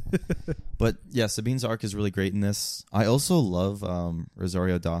 But yeah, Sabine's arc is really great in this. I also love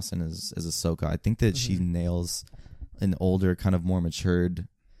Rosario Dawson as Ahsoka. I think that she nails an older, kind of more matured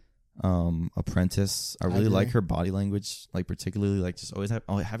apprentice. I really like her body language, particularly just always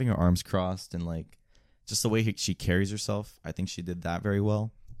having her arms crossed and just the way she carries herself. I think she did that very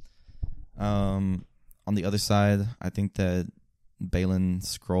well. On the other side, I think that Baylan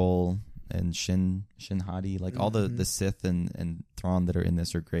Skoll and Shin Hati, all the Sith and Thrawn that are in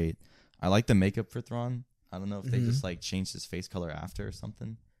this are great. I like the makeup for Thrawn. I don't know if they just changed his face color after or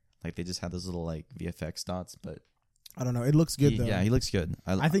something. They just had those little VFX dots, but I don't know. It looks good though. Yeah, he looks good.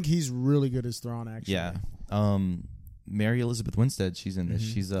 I think he's really good as Thrawn, actually. Yeah. Mary Elizabeth Winstead, she's in this.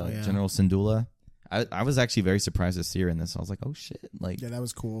 She's General Syndulla. I was actually very surprised to see her in this. I was like, oh shit! Yeah, that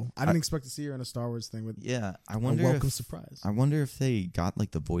was cool. I didn't expect to see her in a Star Wars thing. I wonder a welcome surprise. I wonder if they got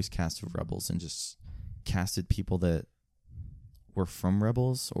the voice cast of Rebels and just casted people that were from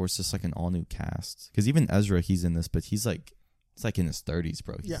Rebels, or it's just an all new cast. Because even Ezra, he's in this, but he's it's in his 30s,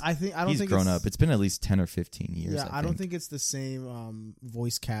 bro. I don't he's think grown up. It's been at least 10 or 15 years. Yeah, I don't think it's the same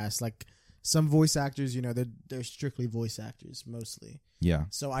voice cast. Some voice actors, they're strictly voice actors mostly. Yeah.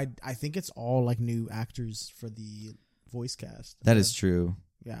 So I think it's all new actors for the voice cast. That is true.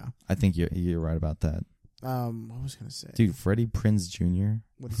 Yeah. I think you're right about that. What was I gonna say? Dude, Freddie Prinze Jr.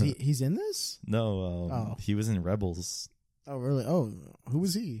 What is he? He's in this? No. He was in Rebels. Oh really? Oh, who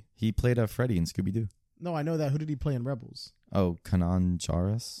was he? He played Freddy in Scooby Doo. No, I know that. Who did he play in Rebels? Oh, Kanan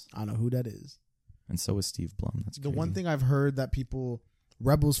Jarrus. I don't know who that is. And so is Steve Blum. That's crazy. The one thing I've heard that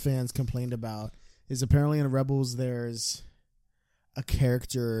Rebels fans complained about is apparently in Rebels there's a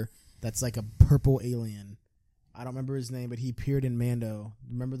character that's a purple alien, I don't remember his name, but he appeared in Mando.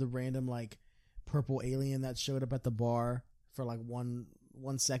 Remember the random like purple alien that showed up at the bar for like one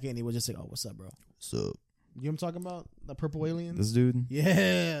second? He was just like, "Oh, what's up, bro? What's up?" You know what I'm talking about? The purple alien. This dude.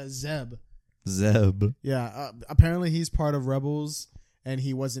 Yeah, Zeb. Yeah. Apparently, he's part of Rebels, and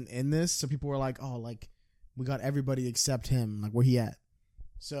he wasn't in this. So people were like, "Oh, like we got everybody except him. Like, where he at?"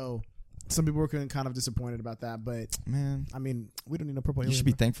 So some people were kind of disappointed about that. But Man, I mean, we don't need no purple alien. you should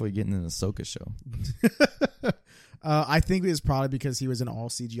be thankful you're getting an Ahsoka show. I think it was probably because he was an all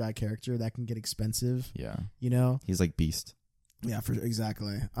CGI character that can get expensive. Yeah, You know? he's like Beast. Yeah,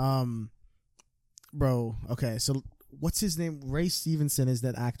 exactly. Bro, okay, so what's his name? Ray Stevenson is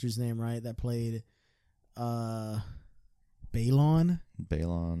that actor's name, right? That played Balon.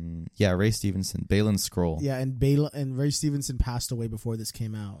 Yeah, Ray Stevenson. Balon Scroll. Yeah, and Ray Stevenson passed away before this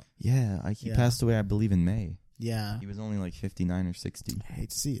came out. Yeah, he passed away, I believe, in May. Yeah. He was only like 59 or 60. I hate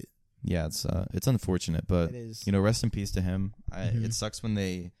to see it. Yeah, it's unfortunate, but It is. rest in peace to him. Mhm. It sucks when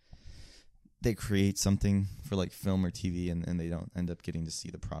they create something for like film or TV and they don't end up getting to see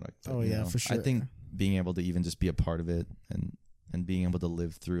the product. But, Oh, yeah, for sure. I think being able to even just be a part of it and being able to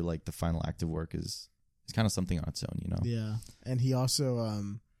live through like the final act of work is kind of something on its own, Yeah. And he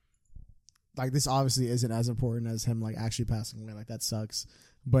also like this obviously isn't as important as him like actually passing away. Like that sucks.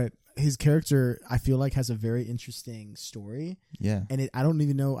 But his character, I feel like, has a very interesting story. Yeah. And I don't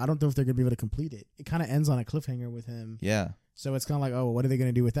know if they're gonna be able to complete it. It kind of ends on a cliffhanger with him. Yeah. So it's kind of like, oh, what are they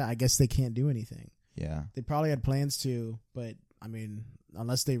gonna do with that? I guess they can't do anything. Yeah. They probably had plans to, but I mean,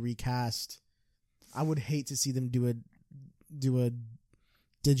 unless they recast, I would hate to see them do a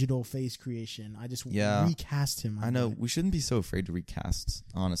digital face creation. I just recast him. I know we shouldn't be so afraid to recast,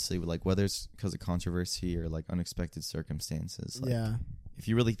 honestly, like whether it's because of controversy or like unexpected circumstances. Like, yeah. If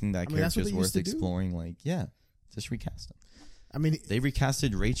you really think that character is worth do. exploring, like, yeah, just recast him. I mean, they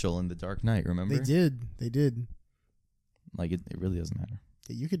recasted Rachel in The Dark Knight, remember? They did. Like, it really doesn't matter.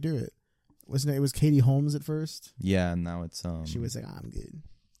 Yeah, you could do it. Wasn't it? It was Katie Holmes at first. Yeah, and now it's She was like, I'm good.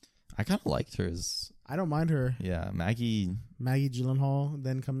 I kind of liked her as. I don't mind her. Yeah, Maggie Gyllenhaal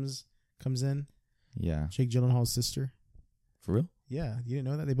then comes in. Yeah, Jake Gyllenhaal's sister. For real? Yeah, you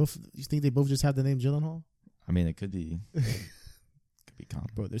didn't know that? You think they both just have the name Gyllenhaal? I mean, it could be. Could be common.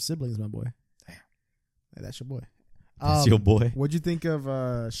 Bro, they're siblings, my boy. Damn, hey, that's your boy. That's your boy. What'd you think of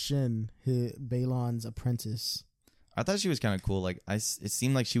Shin, Balon's apprentice? I thought she was kind of cool. Like, it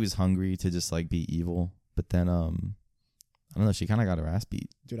seemed like she was hungry to just like be evil, but then I don't know. She kind of got her ass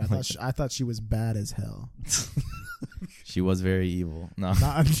beat. Dude, I thought she was bad as hell. She was very evil. No,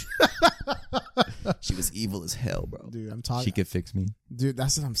 she was evil as hell, bro. Dude, I'm talking. She could fix me. Dude,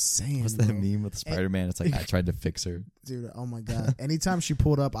 that's what I'm saying. What's that meme with Spider-Man? It's like I tried to fix her. Dude, oh my god! Anytime she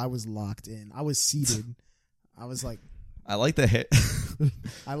pulled up, I was locked in. I was seated. I was like, I like the hair.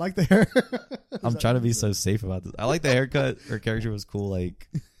 I like the hair. I'm trying to be so safe about this. I like the haircut. Her character was cool. Like,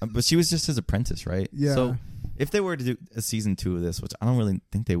 but she was just his apprentice, right? Yeah. So if they were to do a season 2 of this, which I don't really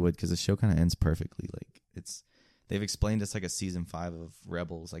think they would, because the show kind of ends perfectly. Like they've explained it's like a season 5 of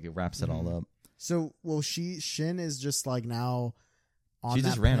Rebels. Like it wraps it all up. So, well, Shin is just like now on She that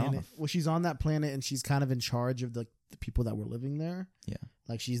just ran planet. off. Well, she's on that planet and she's kind of in charge of the people that were living there. Yeah.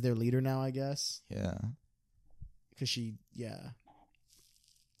 Like she's their leader now, I guess. Yeah. Because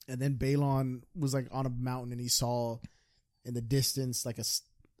and then Balon was like on a mountain and he saw in the distance like a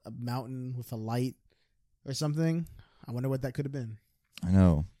mountain with a light or something. I wonder what that could have been. I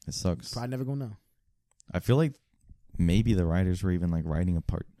know. It sucks. Probably never gonna know. I feel like maybe the writers were even like writing a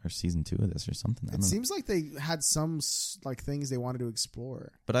part or season 2 of this or something. It seems like they had some like things they wanted to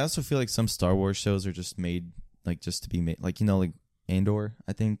explore. But I also feel like some Star Wars shows are just made like just to be made. Like, like Andor,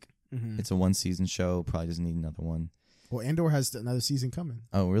 I think. Mm-hmm. It's a 1-season show. Probably doesn't need another one. Well, Andor has another season coming.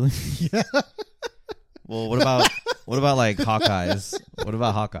 Oh, really? Yeah. Well, what about like Hawkeyes? What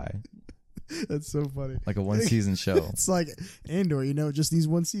about Hawkeye? That's so funny. Like a 1-season show. It's like Andor, it just needs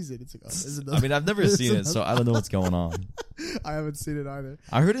 1 season. It's like, is it I mean, I've never seen it, so I don't know what's going on. I haven't seen it either.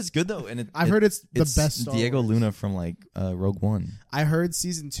 I heard it's good though, and I've heard it's the best Star Diego Wars. Luna from like Rogue One. I heard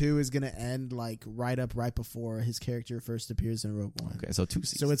season 2 is gonna end like right before his character first appears in Rogue One. Okay, so 2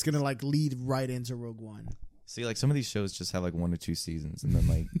 seasons. So it's gonna like lead right into Rogue One. See, like some of these shows just have like 1 or 2 seasons, and then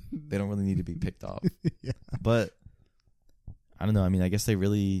like they don't really need to be picked off. Yeah. But I don't know. I mean, I guess they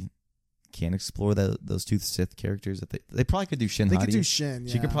really can explore those 2 Sith characters. That they probably could do Shin. They Hati. could do Shin.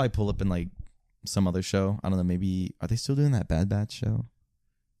 Yeah. She could probably pull up in like some other show. I don't know. Maybe are they still doing that Bad Batch show?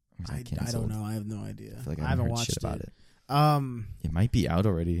 Or is that I canceled? don't know. I have no idea. I feel like I haven't heard watched shit about it. it. It might be out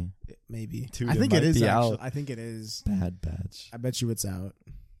already. Maybe. Dude, I think it it might is be actually. out. I think it is. Bad Batch. I bet you it's out.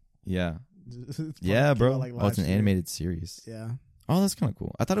 Yeah. Probably Yeah, came bro. out, like, Oh, it's an last year. animated series. Yeah. Oh, that's kind of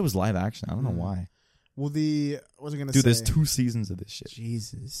cool. I thought it was live action. I don't know Mm. why. Well, what was I gonna say? Dude, there's 2 seasons of this shit.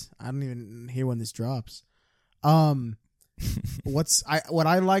 Jesus, I don't even hear when this drops. What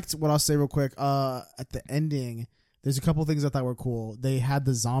I liked, what I'll say real quick, at the ending, there's a couple things I thought were cool. They had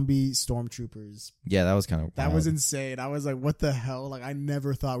the zombie stormtroopers. Yeah, that was kind of That was insane. I was like, what the hell? Like, I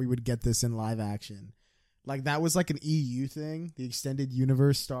never thought we would get this in live action. Like, that was like an EU thing, the extended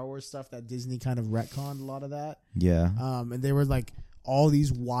universe Star Wars stuff that Disney kind of retconned a lot of that. Yeah. And they were like all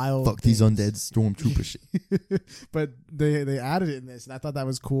these wild Fuck things. these undead stormtrooper shit. But they added it in this, and I thought that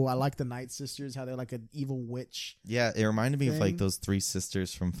was cool. I like the Night Sisters, how they're like an evil witch. Yeah, it reminded me of like thing. those 3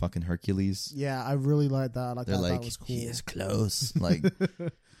 sisters from fucking Hercules. Yeah, I really like that. They're like, that was cool. he is close. Like,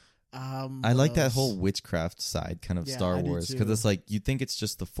 I what like that else? whole witchcraft side kind of Yeah, Star I do Wars, too. because it's like you think it's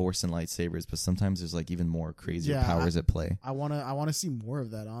just the Force and lightsabers, but sometimes there's like even more crazier Yeah, powers at play. I wanna see more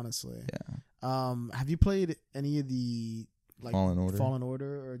of that, honestly. Yeah. Have you played any of the like Fallen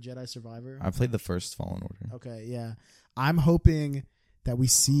Order or Jedi Survivor? I played the first Fallen Order. Okay, yeah. I'm hoping that we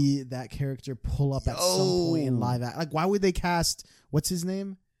see that character pull up at some point in live act. Like, why would they cast what's his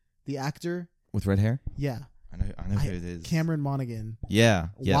name, the actor With red hair? Yeah, I know who it is. Cameron Monaghan. Yeah.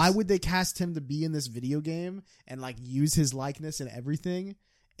 Yes. Why would they cast him to be in this video game and like use his likeness and everything,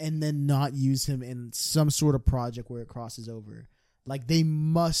 and then not use him in some sort of project where it crosses over? Like, that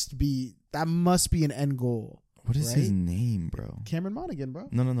must be an end goal. What is right? his name, bro? Cameron Monaghan, bro.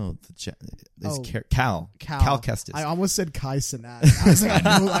 No. Oh. Cal Kestis. I almost said Kai Cenat. I was like,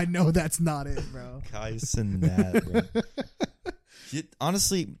 I know that's not it, bro. Kai Cenat, bro.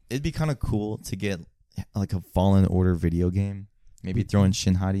 Honestly, it'd be kind of cool to get like a Fallen Order video game. Maybe throw in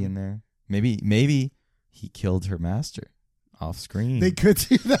Shin Hati in there. Maybe he killed her master off screen. They could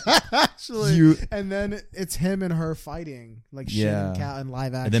do that, actually. And then it's him and her fighting, like Shin and Cal in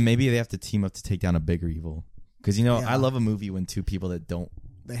live action. And then maybe they have to team up to take down a bigger evil. Because, Yeah. I love a movie when 2 people that don't...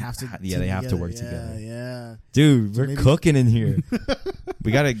 They have to. They have to work together. Yeah. Dude, we're maybe- cooking in here.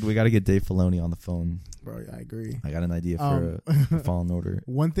 we gotta get Dave Filoni on the phone. Bro, I agree. I got an idea for a Fallen Order.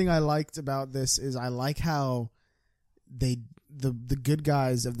 One thing I liked about this is I like how the good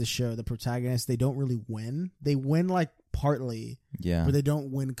guys of the show, the protagonists, they don't really win. They win like partly, Yeah. but they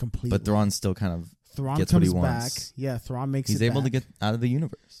don't win completely. But Thrawn still kind of Thrawn gets comes what he back. wants. Yeah, Thrawn makes He's it able back. to get out of the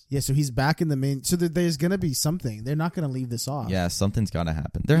universe. Yeah, so he's back in the main. So there's going to be something. They're not going to leave this off. Yeah, something's got to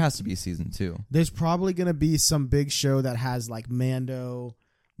happen. There has to be a season 2. There's probably going to be some big show that has like Mando,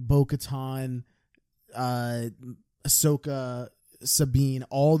 Bo-Katan, Ahsoka, Sabine,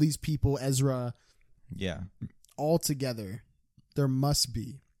 all these people, Ezra, Yeah. all together. There must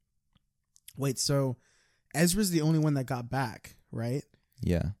be. Wait, so Ezra's the only one that got back, right?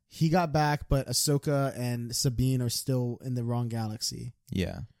 Yeah. He got back, but Ahsoka and Sabine are still in the wrong galaxy.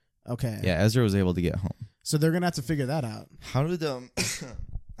 Yeah. Okay. Yeah, Ezra was able to get home. So they're going to have to figure that out. How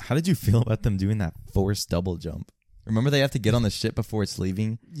did you feel about them doing that forced double jump? Remember they have to get on the ship before it's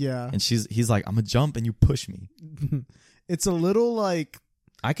leaving? Yeah. And he's like, I'm going to jump and you push me. It's a little like...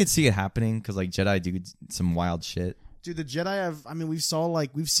 I could see it happening because like Jedi do some wild shit. Dude, the Jedi have... I mean, we've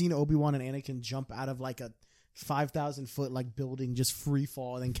seen Obi-Wan and Anakin jump out of like a 5,000 foot like building, just free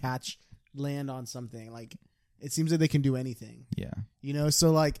fall and then land on something. Like, it seems like they can do anything. Yeah. You know,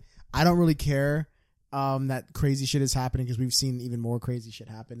 so like, I don't really care that crazy shit is happening because we've seen even more crazy shit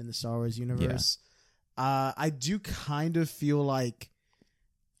happen in the Star Wars universe. Yeah. I do kind of feel like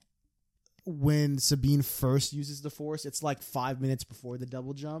when Sabine first uses the Force, it's like 5 minutes before the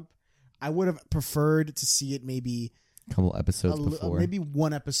double jump. I would have preferred to see it maybe a couple episodes before. Maybe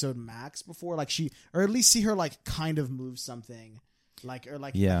one episode max before, like or at least see her like kind of move something, like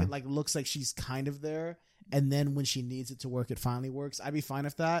like it looks like she's kind of there, and then when she needs it to work, it finally works. I'd be fine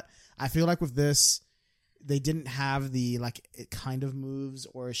with that. I feel like with this, they didn't have the like it kind of moves,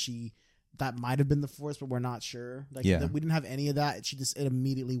 or that might have been the Force, but we're not sure. Like we didn't have any of that. It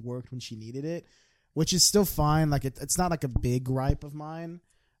immediately worked when she needed it, which is still fine. Like it's not like a big gripe of mine.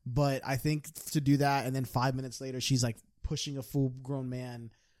 But I think to do that, and then 5 minutes later, she's like pushing a full-grown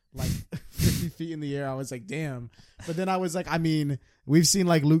man like 50 feet in the air. I was like, damn. But then I was like, I mean, we've seen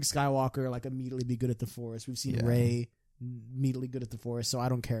like Luke Skywalker like immediately be good at the Force. We've seen Rey immediately good at the Force. So I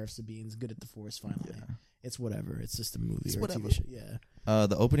don't care if Sabine's good at the Force finally. Yeah. It's whatever. It's just a movie or a TV show. Yeah.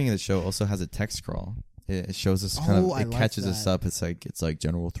 The opening of the show also has a text scroll. It shows us it catches us up. It's like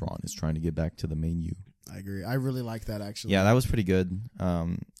General Thrawn is trying to get back to the main U. I agree. I really like that, actually. Yeah, that was pretty good.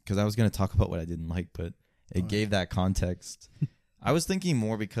 Because I was going to talk about what I didn't like, but it gave that context. I was thinking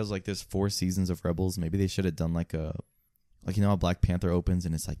more because like there's 4 seasons of Rebels. Maybe they should have done like how Black Panther opens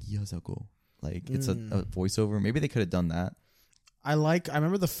and it's like Yazako. Like it's a voiceover. Maybe they could have done that. I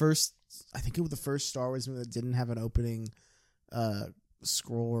remember the first Star Wars movie that didn't have an opening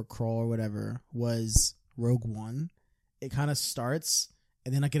scroll or crawl or whatever was Rogue One. It kind of starts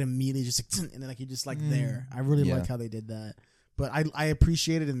and then like it immediately just like, and then like you're just like there. I really like how they did that, but I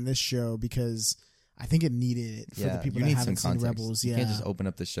appreciate it in this show because I think it needed it for the people that haven't seen Rebels. You can't just open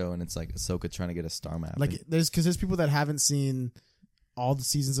up the show and it's like Ahsoka trying to get a star map. Like there's people that haven't seen all the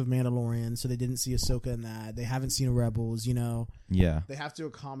seasons of Mandalorian, so they didn't see Ahsoka in that. They haven't seen Rebels, you know. Yeah. They have to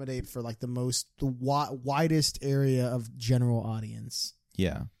accommodate for like the widest area of general audience.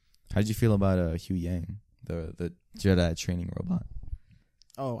 Yeah. How did you feel about Hugh Yang, the Jedi training robot?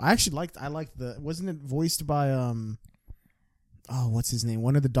 Oh, I liked wasn't it voiced by what's his name?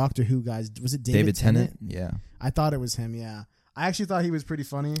 One of the Doctor Who guys. Was it David Tennant? Yeah. I thought it was him, yeah. I actually thought he was pretty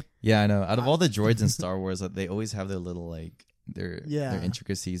funny. Yeah, I know. Out of all the droids in Star Wars, they always have their little like their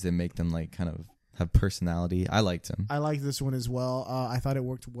intricacies that make them like kind of have personality. I liked him. I liked this one as well. I thought it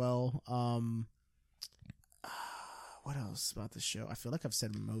worked well. What else about the show? I feel like I've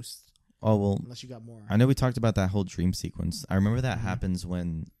said most. Oh well, unless you got more. I know we talked about that whole dream sequence. I remember that happens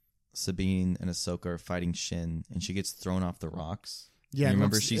when Sabine and Ahsoka are fighting Shin, and she gets thrown off the rocks. Yeah, you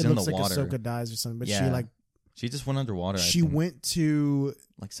remember she's in the water. Ahsoka dies or something, but she just went underwater. She went to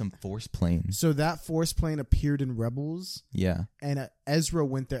like some force plane. So that force plane appeared in Rebels. Yeah, and Ezra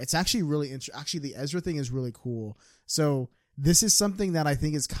went there. It's actually really interesting. Actually, the Ezra thing is really cool. So this is something that I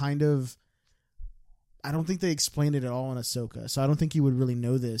think is kind of. I don't think they explained it at all in Ahsoka, so I don't think you would really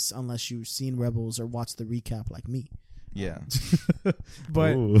know this unless you've seen Rebels or watched the recap like me. Yeah,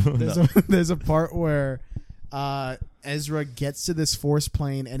 but there's a part where Ezra gets to this force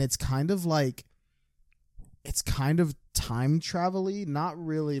plane, and it's kind of time travel-y, not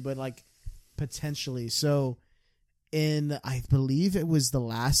really, but like potentially. So I believe it was the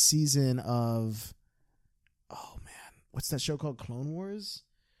last season of, what's that show called? Clone Wars?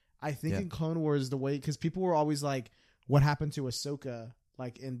 I think in Clone Wars, the way, because people were always like, what happened to Ahsoka,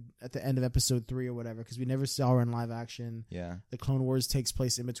 like at the end of episode 3 or whatever, because we never saw her in live action. Yeah. The Clone Wars takes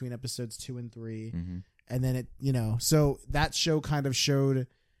place in between episodes 2 and 3. Mm-hmm. And then so that show kind of showed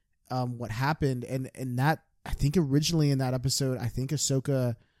what happened. And that, I think originally in that episode, I think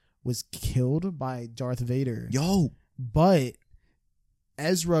Ahsoka was killed by Darth Vader. But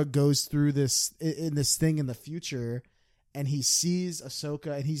Ezra goes through this thing in the future, and he sees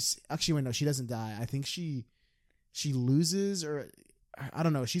Ahsoka, and he's actually, no, she doesn't die. I think she loses, or I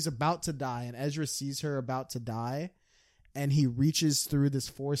don't know. She's about to die, and Ezra sees her about to die, and he reaches through this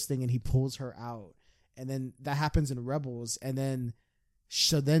force thing and he pulls her out. And then that happens in Rebels, and then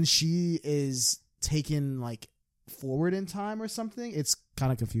she is taken like forward in time or something. It's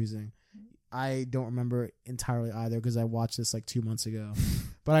kind of confusing. I don't remember it entirely either because I watched this like 2 months ago.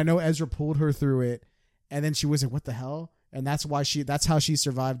 But I know Ezra pulled her through it, and then she was like, "What the hell?" And that's how she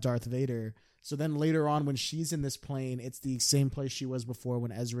survived Darth Vader. So then later on, when she's in this plane, it's the same place she was before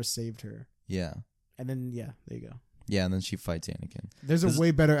when Ezra saved her. Yeah. And then there you go. Yeah, and then she fights Anakin. There's a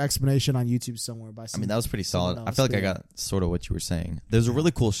way better explanation on YouTube somewhere by. That was pretty solid. I feel like I got sort of what you were saying. There's a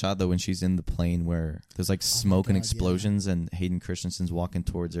really cool shot though when she's in the plane where there's like smoke and explosions, and Hayden Christensen's walking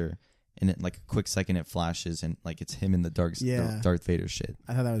towards her. And it, like a quick second, it flashes, and like it's him in the Darth Vader shit.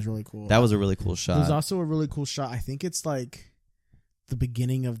 I thought that was really cool. That was a really cool shot. There's also a really cool shot. I think it's like the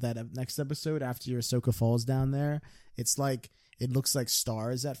beginning of that next episode after Ahsoka falls down there. It's like it looks like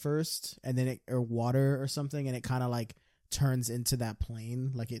stars at first, and then or water or something, and it kind of like turns into that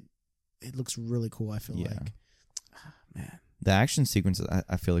plane. Like it looks really cool. I feel like, man. The action sequences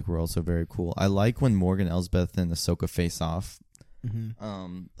I feel like were also very cool. I like when Morgan Elsbeth and Ahsoka face off.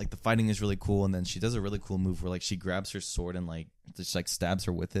 Mm-hmm. Like the fighting is really cool, and then she does a really cool move where like she grabs her sword and like just like stabs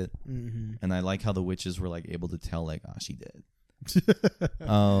her with it. Mm-hmm. And I like how the witches were like able to tell like, she did.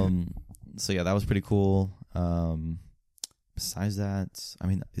 So yeah, that was pretty cool. Besides that,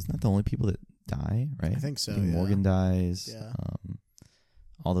 isn't that the only people that die, right? I think so. Morgan dies. Yeah.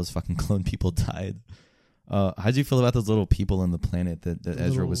 All those fucking clone people died. How'd you feel about those little people on the planet that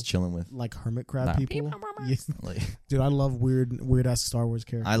Ezra was chilling with? Like hermit crab people? Dude, I love weird ass Star Wars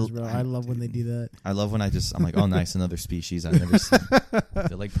characters, bro. I love when they do that. I love when I'm like, oh, nice, another species I've never seen.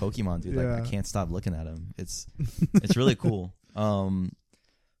 They're like Pokemon, dude. Like I can't stop looking at them. It's really cool.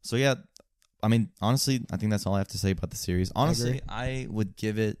 So yeah, honestly, I think that's all I have to say about the series. Honestly, I would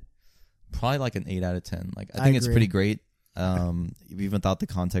give it probably like an 8 out of 10. Like I think it's pretty great. Even without the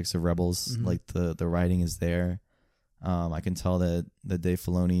context of Rebels, like the writing is there. I can tell that Dave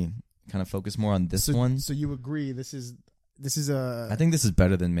Filoni kind of focused more on this one. So you agree this is I think this is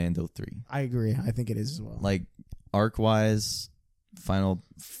better than Mando 3. I agree. I think it is as well. Like arc wise,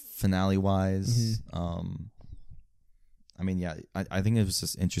 finale wise, I mean, yeah, I think it was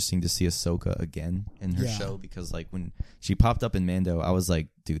just interesting to see Ahsoka again in her Yeah. show because, like, when she popped up in Mando, I was like,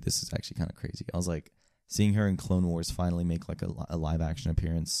 dude, this is actually kind of crazy. I was like, seeing her in Clone Wars finally make, like, a live-action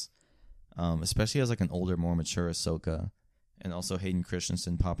appearance, especially as, like, an older, more mature Ahsoka, and also Hayden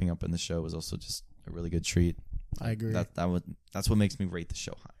Christensen popping up in the show was also just a really good treat. I agree. That's what makes me rate the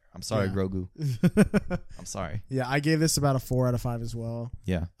show higher. I'm sorry, Yeah. Grogu. I'm sorry. Yeah, I gave this about a 4 out of 5 as well.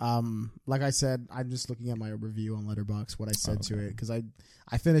 Yeah. Like I said, I'm just looking at my review on Letterboxd, what I said to okay. it, because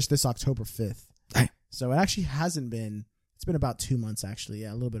I finished this October 5th. Hey. So it actually hasn't been, it's been about 2 months actually.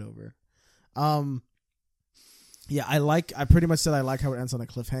 Yeah, a little bit over. Yeah, I pretty much said I like how it ends on a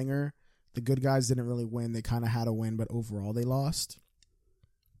cliffhanger. The good guys didn't really win. They kind of had a win, but overall they lost.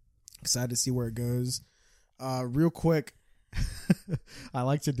 Excited to see where it goes. Real quick, I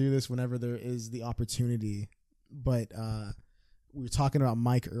like to do this whenever there is the opportunity, but we were talking about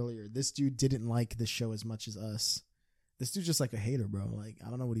Mike earlier. This dude didn't like the show as much as us. This dude's just like a hater, bro. Like, I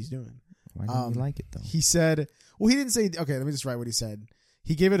don't know what he's doing. Why don't you like it though? He said, well, he didn't say, okay, let me just write what he said.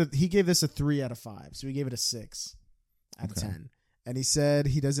 He gave this a 3 out of 5. So he gave it a 6 out of 10. And he said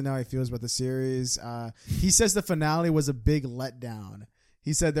he doesn't know how he feels about the series. He says the finale was a big letdown.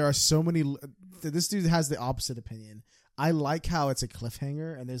 He said there are so many, this dude has the opposite opinion. I like how it's a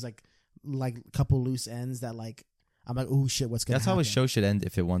cliffhanger and there's like a couple loose ends that like, I'm like, oh shit, what's going to happen? That's how a show should end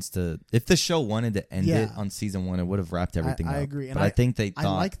if it wants to. If the show wanted to end it on season 1, it would have wrapped everything up. I agree. And but I think they thought, I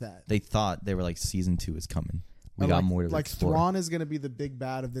like that. They thought they were like, season 2 is coming. We got more to explore. Thrawn is going to be the big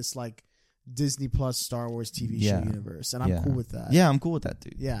bad of this like Disney Plus Star Wars TV show universe. And I'm cool with that. Yeah, I'm cool with that,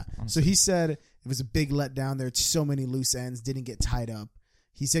 dude. Yeah. Honestly. So he said it was a big letdown. There are so many loose ends, didn't get tied up.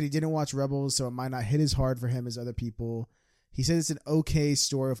 He said he didn't watch Rebels, so it might not hit as hard for him as other people. He said it's an okay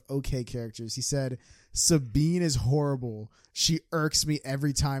story of okay characters. He said, Sabine is horrible. She irks me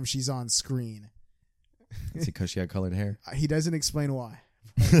every time she's on screen. Is it because she had colored hair? He doesn't explain why.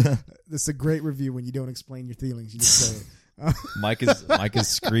 That's a great review when you don't explain your feelings. You just say it. Mike is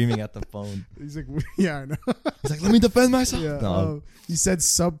screaming at the phone. He's like, yeah, I know. He's like, let me defend myself. Yeah, No. He said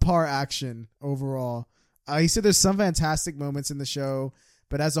subpar action overall. He said there's some fantastic moments in the show,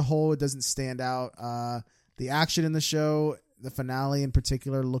 but as a whole, it doesn't stand out. The action in the show, the finale in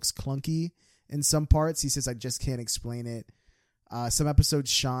particular, looks clunky in some parts. He says, I just can't explain it. Some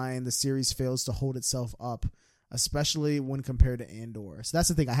episodes shine. The series fails to hold itself up, especially when compared to Andor. So that's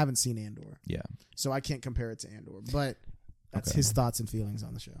the thing. I haven't seen Andor. Yeah. So I can't compare it to Andor. But that's his thoughts and feelings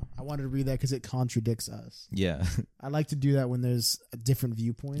on the show. I wanted to read that because it contradicts us. Yeah. I like to do that when there's a different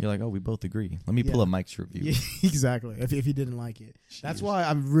viewpoint. You're like, oh, we both agree. Let me pull up Mike's review. Yeah, exactly. If he didn't like it. Jeez. That's why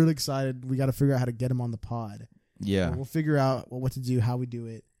I'm really excited. We got to figure out how to get him on the pod. Yeah. We'll figure out what to do, how we do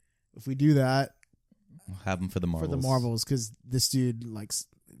it. If we do that, We'll have him for the Marvels. because this dude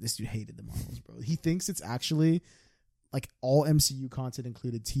hated the Marvels, bro. He thinks it's actually like all MCU content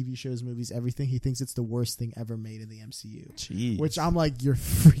included, TV shows, movies, everything. He thinks it's the worst thing ever made in the MCU. Jeez. Which I'm like, you're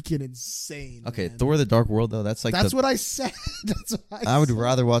freaking insane. Okay, man. Thor: The Dark World though. That's what I said. That's what I would said.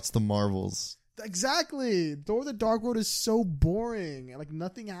 rather watch the Marvels. Exactly. Thor: The Dark World is so boring. Like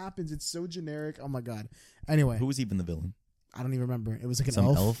nothing happens. It's so generic. Oh my god. Anyway, Who was even the villain? I don't even remember. It was like an Some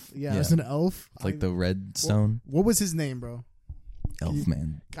elf. elf? Yeah, Yeah. it was an elf. Like the red stone? What was his name, bro? Elf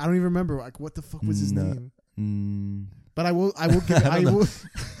man. I don't even remember. Like what the fuck was his No. name? But I will I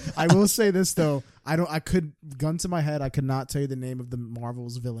will say this though. I could gun to my head, I could not tell you the name of the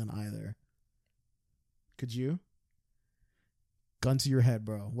Marvel's villain either. Could you? Gun to your head,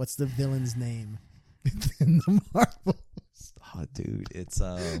 bro. What's the villain's name in the Marvels? Oh, dude, it's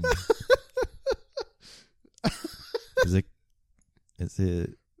Is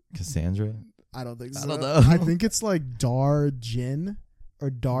it Cassandra? I don't think so. I don't know. I think it's like Dar Jin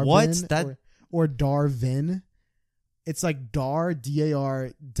or Darvin. What? That or Darvin. It's like Dar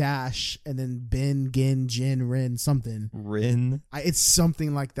D-A-R dash and then Bin Gin Jin Rin something. Rin It's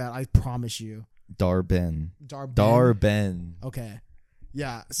something like that. I promise you. Darben. Darben. Darben. Okay.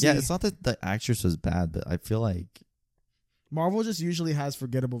 Yeah. See, Yeah, it's not that the actress was bad, but I feel like Marvel just usually has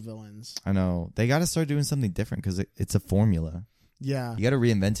forgettable villains. I know they got to start doing something different because it's a formula. Yeah. You got to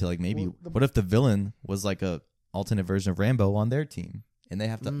reinvent it. Like maybe what if the villain was like a alternate version of Rambo on their team, and they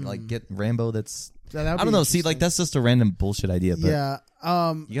have to like get Rambo that's. Yeah, I don't know. See, like that's just a random bullshit idea. But yeah.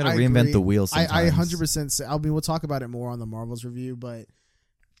 you got to reinvent the wheel. Sometimes. I 100% say. I mean, we'll talk about it more on the Marvels review, but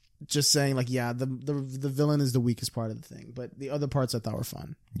just saying, like, yeah, the villain is the weakest part of the thing, but the other parts I thought were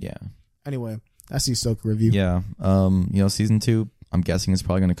fun. Yeah. Anyway, that's the Ahsoka review. Yeah. Season 2, I'm guessing is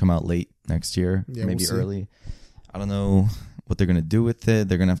probably going to come out late next year, maybe we'll early. I don't know what they're going to do with it.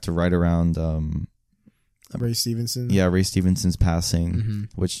 They're going to have to write around Ray Stevenson. Yeah, Ray Stevenson's passing,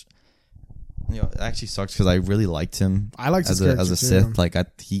 which You know, it actually sucks because I really liked him. I liked his as a Sith. Sith. Like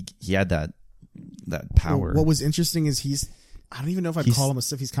he had that power. Well, what was interesting is I don't even know if I'd call him a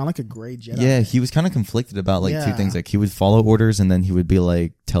Sith. He's kind of like a gray Jedi. Yeah, he was kind of conflicted about like two things. Like he would follow orders, and then he would be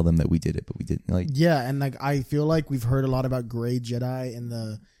like, tell them that we did it, but we didn't. Like, yeah, and like I feel like we've heard a lot about gray Jedi in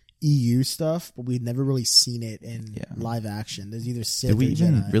the EU stuff, but we've never really seen it in live action. There's either Sith. Did we or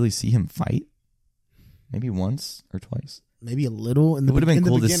even Jedi. really see him fight? Maybe once or twice. Maybe a little in the, would have been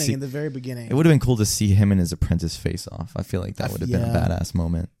cool the beginning, to see. in the very beginning. It would have been cool to see him and his apprentice face off. I feel like that would have been a badass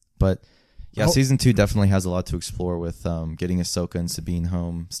moment. But yeah, season 2 definitely has a lot to explore with getting Ahsoka and Sabine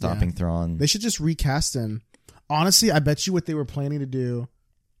home, stopping Thrawn. They should just recast him. Honestly, I bet you what they were planning to do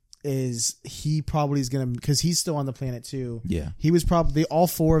is he probably is gonna, because he's still on the planet too. Yeah, he was probably all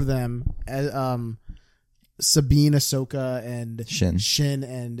four of them. Sabine, Ahsoka, and Shin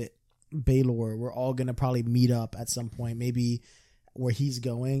and Baylor were all gonna probably meet up at some point, maybe where he's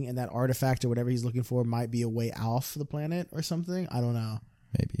going, and that artifact or whatever he's looking for might be a way off the planet or something. I don't know.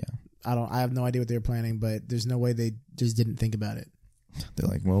 Maybe, yeah. I have no idea what they were planning, but there's no way they just didn't think about it. They're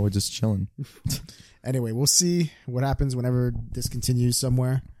like, well, we're just chilling. Anyway, we'll see what happens whenever this continues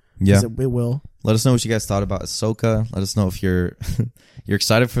somewhere. Yeah, it will. Let us know what you guys thought about Ahsoka. Let us know if you're you're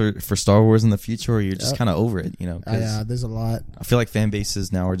excited for Star Wars in the future, or you're just kind of over it. You know, yeah, there's a lot. I feel like fan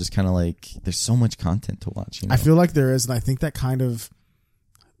bases now are just kind of like, there's so much content to watch. You know? I feel like there is, and I think that kind of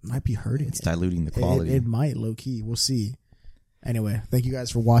might be hurting. It's diluting the quality. It might, low key. We'll see. Anyway, thank you guys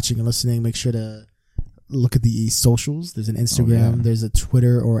for watching and listening. Make sure to look at the socials. There's an Instagram. There's a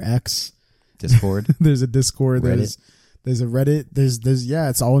Twitter or X. Discord. There's a Discord. Reddit. There's a Reddit. There's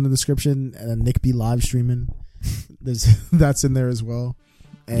it's all in the description. Nick B live streaming. That's in there as well.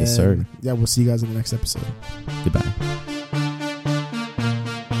 And yes, sir. Yeah, we'll see you guys in the next episode. Goodbye.